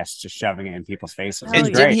cheese ass, just shoving it in people's faces. And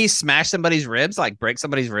didn't he smash somebody's ribs, like break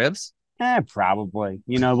somebody's ribs? Probably.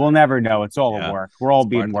 We'll never know. It's all a work. We're all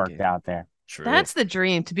being worked out there. True. That's the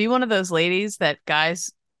dream, to be one of those ladies that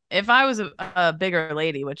guys, if I was a bigger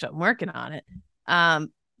lady, which I'm working on it,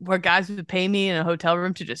 where guys would pay me in a hotel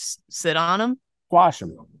room to just sit on them. Squash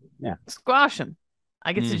them. Yeah. Squash them.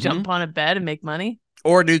 I get to jump on a bed and make money.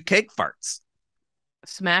 Or do cake farts.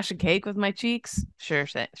 Smash a cake with my cheeks. Sure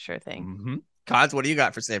thing. Cons, what do you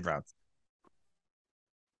got for save rounds?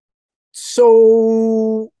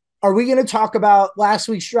 So are we going to talk about last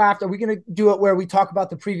week's draft? Are we going to do it where we talk about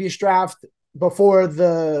the previous draft before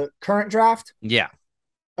the current draft? Yeah.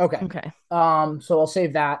 Okay. So I'll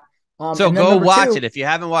save that. So go watch it. If you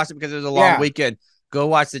haven't watched it because it was a long weekend, go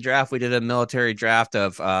watch the draft. We did a military draft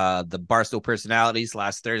of the Barstool personalities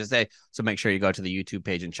last Thursday. So make sure you go to the YouTube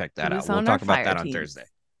page and check that out. We'll talk about that on Thursday.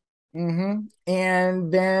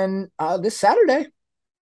 And then this Saturday,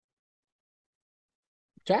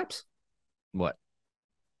 chaps. What?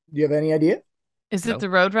 Do you have any idea? Is it the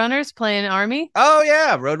Roadrunners playing Army? Oh,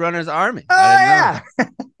 yeah. Roadrunners Army. Oh, yeah.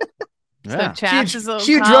 So Chaps is a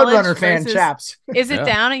huge Roadrunner fan, Chaps. Is it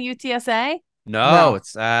down at UTSA? No,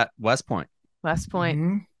 it's at West Point. West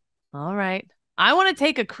Point. All right. I want to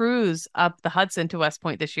take a cruise up the Hudson to West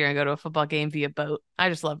Point this year and go to a football game via boat. I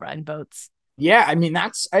just love riding boats. Yeah, I mean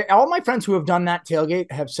all my friends who have done that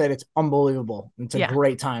tailgate have said it's unbelievable. It's a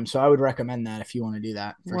great time, so I would recommend that if you want to do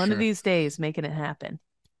that. One of these days, making it happen.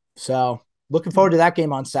 So looking forward to that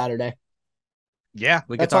game on Saturday. Yeah,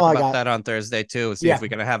 we could talk about that on Thursday too. See if we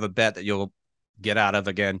can have a bet that you'll get out of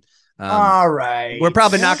again. All right. We're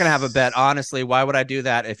probably not going to have a bet. Honestly, why would I do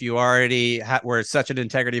that if you already were such an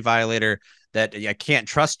integrity violator that I can't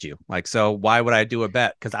trust you? Like, so why would I do a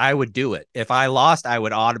bet? Because I would do it. If I lost, I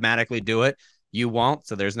would automatically do it. You won't.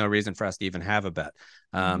 So there's no reason for us to even have a bet.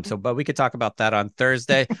 But we could talk about that on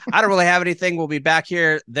Thursday. I don't really have anything. We'll be back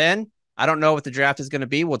here then. I don't know what the draft is going to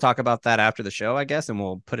be. We'll talk about that after the show, I guess, and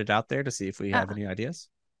we'll put it out there to see if we have any ideas.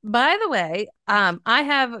 By the way, I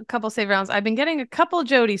have a couple save rounds. I've been getting a couple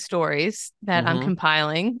Jody stories that I'm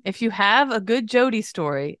compiling. If you have a good Jody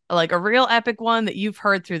story, like a real epic one that you've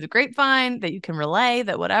heard through the grapevine that you can relay,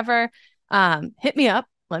 that whatever, hit me up.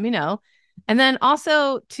 Let me know. And then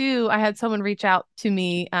also, too, I had someone reach out to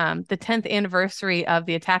me. The 10th anniversary of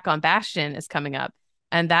the attack on Bastion is coming up.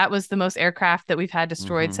 And that was the most aircraft that we've had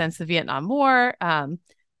destroyed since the Vietnam War. The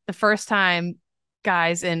first time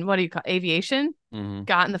guys in, what do you call aviation,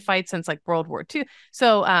 got in the fight since like World War II.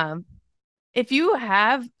 So if you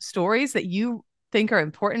have stories that you think are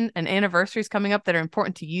important and anniversaries coming up that are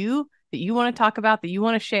important to you, that you want to talk about, that you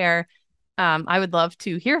want to share, I would love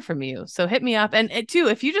to hear from you. So hit me up. And too,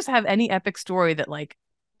 if you just have any epic story that like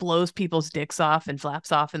blows people's dicks off and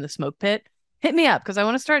flaps off in the smoke pit, hit me up because I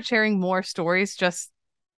want to start sharing more stories just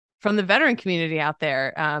from the veteran community out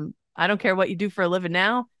there. I don't care what you do for a living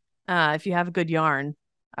now. If you have a good yarn,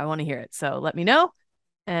 I want to hear it. So let me know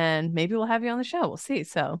and maybe we'll have you on the show. We'll see.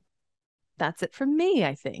 So that's it from me,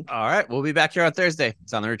 I think. All right. We'll be back here on Thursday.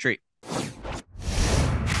 It's On the Retreat.